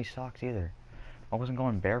didn't have any socks either. I wasn't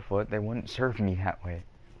going barefoot. They wouldn't serve me that way.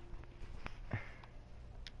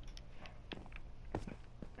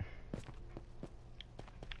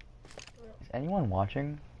 Is anyone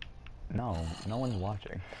watching? No, no one's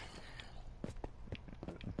watching.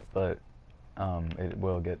 but it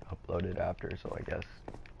will get uploaded after, so I guess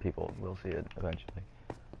people will see it eventually.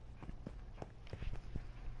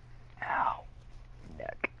 Ow,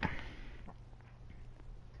 neck.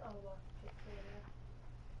 I'll watch it later.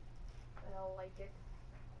 And I'll like it.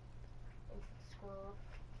 And subscribe.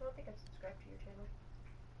 I don't think I've subscribed to your channel.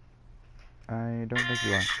 I don't think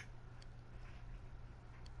you are.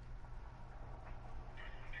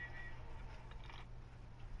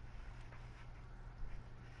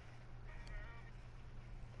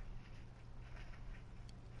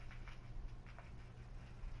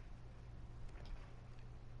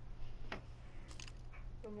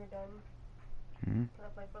 When you're done, Hmm? can I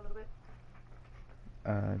play for a little bit?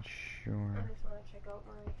 Sure. I just want to check out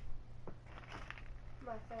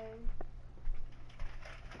my thing.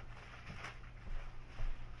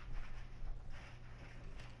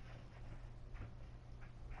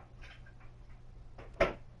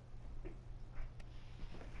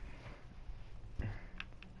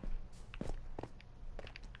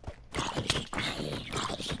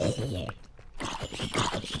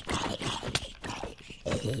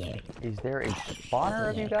 Is there a spawner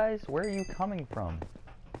of you guys? Where are you coming from?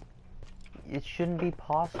 It shouldn't be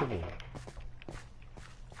possible.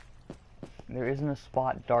 There isn't a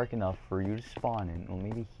spot dark enough for you to spawn in. Well,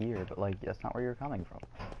 maybe here, but like, that's not where you're coming from.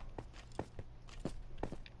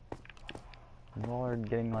 You all are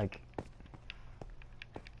getting like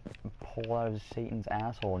pulled out of Satan's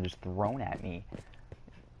asshole and just thrown at me.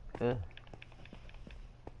 Ugh.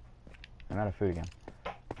 I'm out of food again.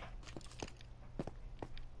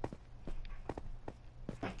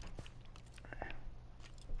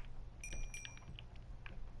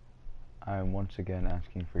 I'm once again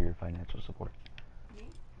asking for your financial support. Me?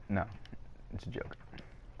 No, it's a joke.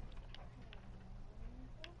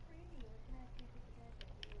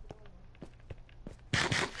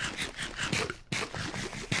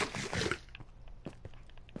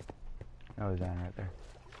 Oh, there's Anna right there.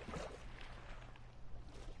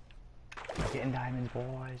 We're getting diamonds,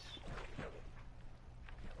 boys.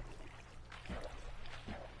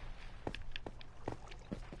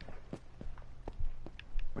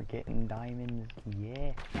 We're getting diamonds,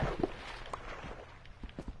 yeah.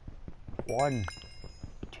 1,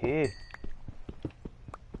 2,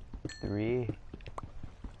 3,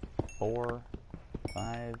 4,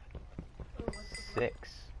 5,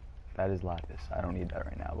 6. That is lapis. I don't need that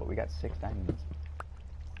right now, but we got 6 diamonds.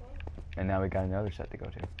 And now we got another set to go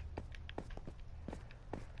to.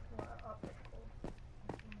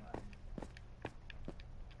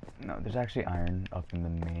 No, there's actually iron up in the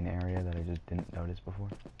main area that I just didn't notice before.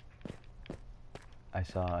 I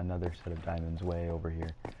saw another set of diamonds way over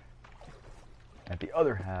here. At the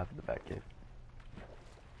other half of the back cave.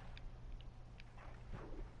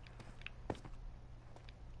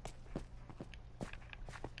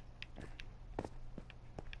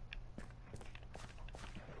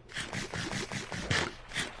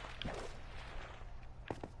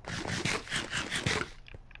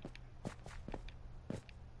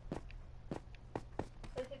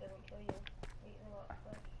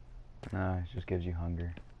 No, it just gives you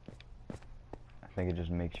hunger. I think it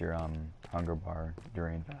just makes your hunger bar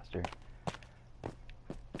drain faster.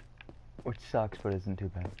 Which sucks, but isn't too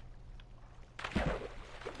bad.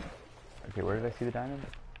 Okay, where did I see the diamond?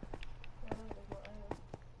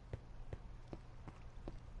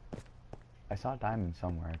 I saw a diamond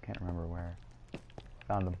somewhere, I can't remember where.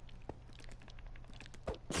 Found them.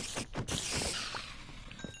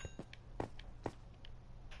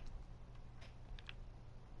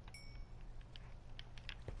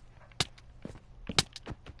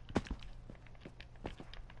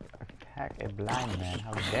 Attack a blind man,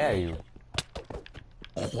 how dare you?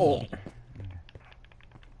 Oh! Okay.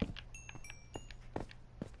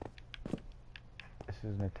 This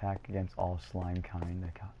is an attack against all slime kind,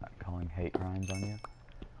 calling hate crimes on you.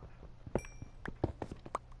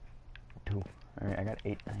 2. Alright, I got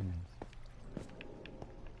 8 diamonds.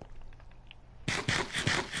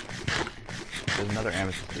 There's another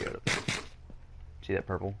amethyst geode up there. See that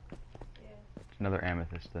purple? Yeah. It's another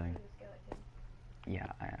amethyst thing. Skeleton.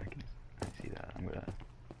 Yeah, I see that. I'm gonna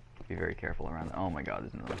be very careful around that. Oh my god,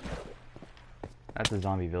 there's another. That's a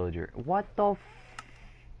zombie villager. What the f...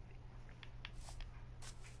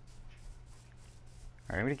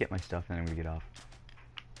 Alright, I'm gonna get my stuff and then I'm gonna get off.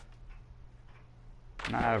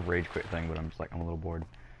 Not out of rage quit thing, but I'm just like, I'm a little bored.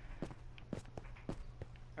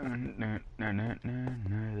 No,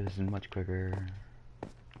 this is much quicker.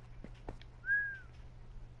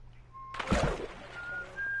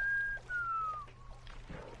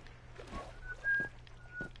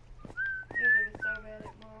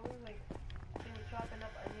 Chopping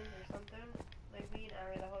up onions or something, like we and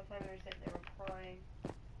Ari, the whole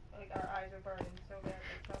they're burning so bad,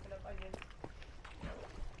 like chopping up onions.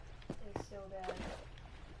 It's so bad.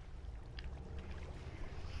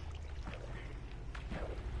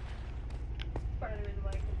 Part of the reason why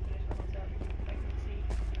I couldn't finish almost up, I could see.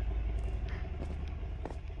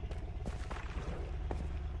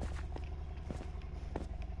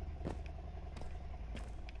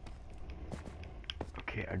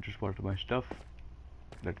 Okay, I just wanted my stuff.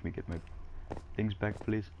 Let me get my things back,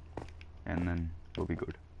 please. And then we'll be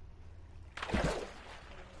good.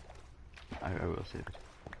 I will save it.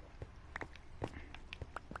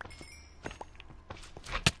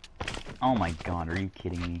 Oh my god, are you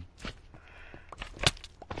kidding me?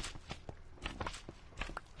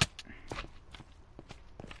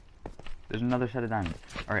 There's another set of diamonds.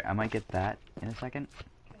 Alright, I might get that in a second.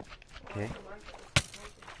 Okay.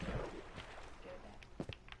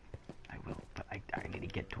 I will, but I need to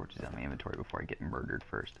get torches out of my inventory before I get murdered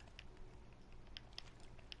first.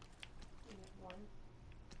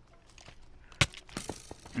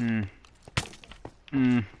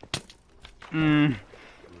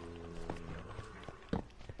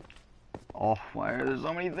 Oh, why are there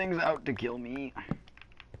so many things out to kill me?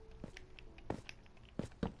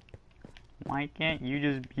 Why can't you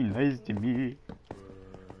just be nice to me?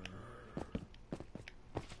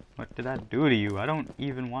 What did I do to you? I don't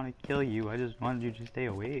even want to kill you. I just wanted you to stay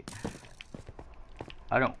away.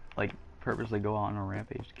 I don't, like, purposely go out on a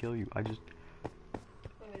rampage to kill you. I just...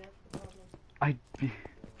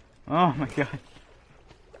 Oh my god.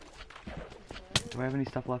 Do I have any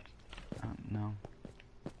stuff left? No.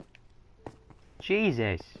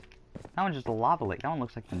 Jesus! That one's just a lava lake. That one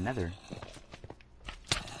looks like the nether.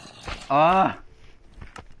 Ah!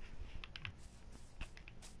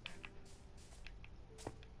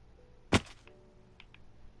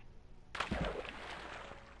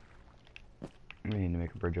 We need to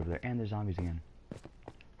make a bridge over there. And there's zombies again.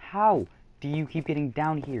 How do you keep getting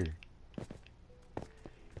down here?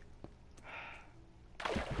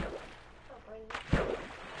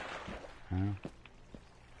 Huh?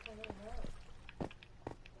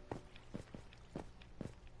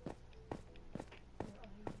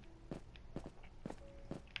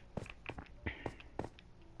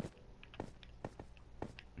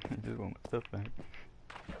 I just want my stuff back.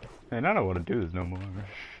 Man, I don't want to do this no more.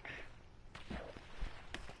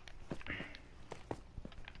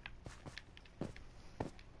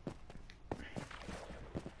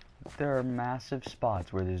 There are massive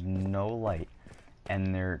spots where there's no light,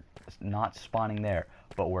 and they're not spawning there.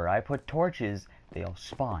 But where I put torches, they'll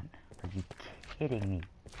spawn. Are you kidding me?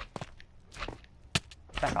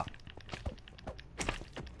 Back off.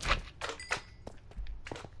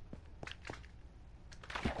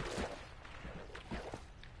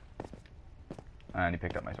 And he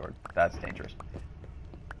picked up my sword. That's dangerous.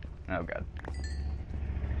 Oh god.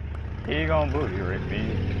 He gon' booty rape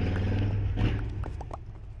me.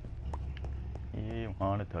 You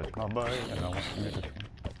wanna touch my butt, and I want you to touch me.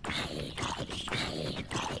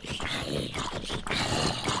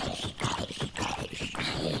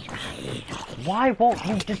 Why won't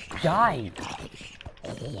you just die?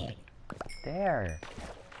 There.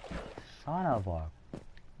 Son of a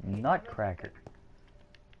nutcracker.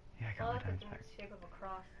 Yeah, I got my diamonds back. Shape of a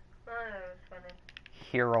cross. Oh, that was funny.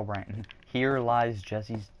 Hero Brian. Here lies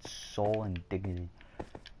Jesse's soul and dignity.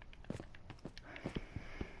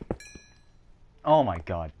 Oh my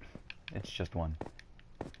god. It's just one.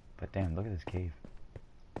 But damn, look at this cave.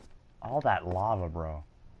 All that lava, bro.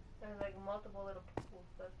 There's like multiple little pools.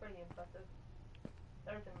 That's pretty impressive.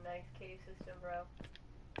 There's a nice cave system, bro.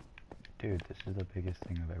 Dude, this is the biggest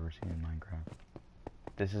thing I've ever seen in Minecraft.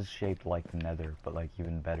 This is shaped like the Nether, but like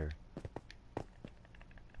even better.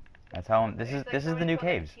 That's how this is the new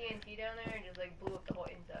caves. TNT down there and just like blew up the whole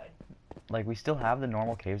inside. Like we still have the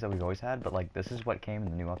normal caves that we've always had, but like this is what came in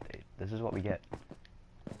the new update. This is what we get.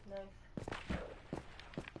 That's nice.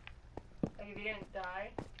 Like if you didn't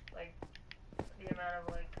die, like the amount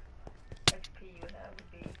of like XP you would have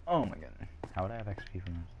would be. Oh my god. How would I have XP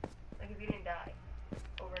from this? Like if you didn't die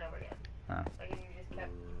over and over again. Huh. Like if you just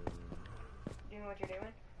kept doing what you're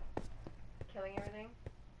doing, killing everything.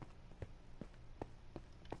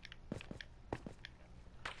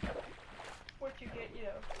 What you get, you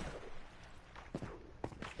know.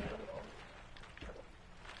 Sustainable.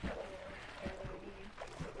 You know, everything you need.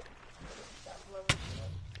 Stop blowing shit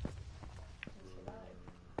up. And survive.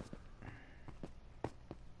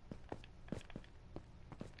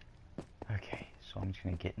 Okay, so I'm just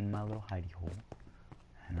gonna get in my little hidey hole,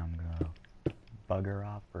 and I'm gonna bugger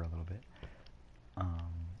off for a little bit.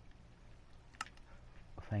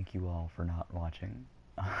 Thank you all for not watching.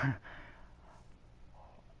 I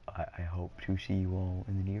hope to see you all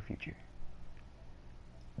in the near future.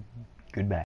 Goodbye.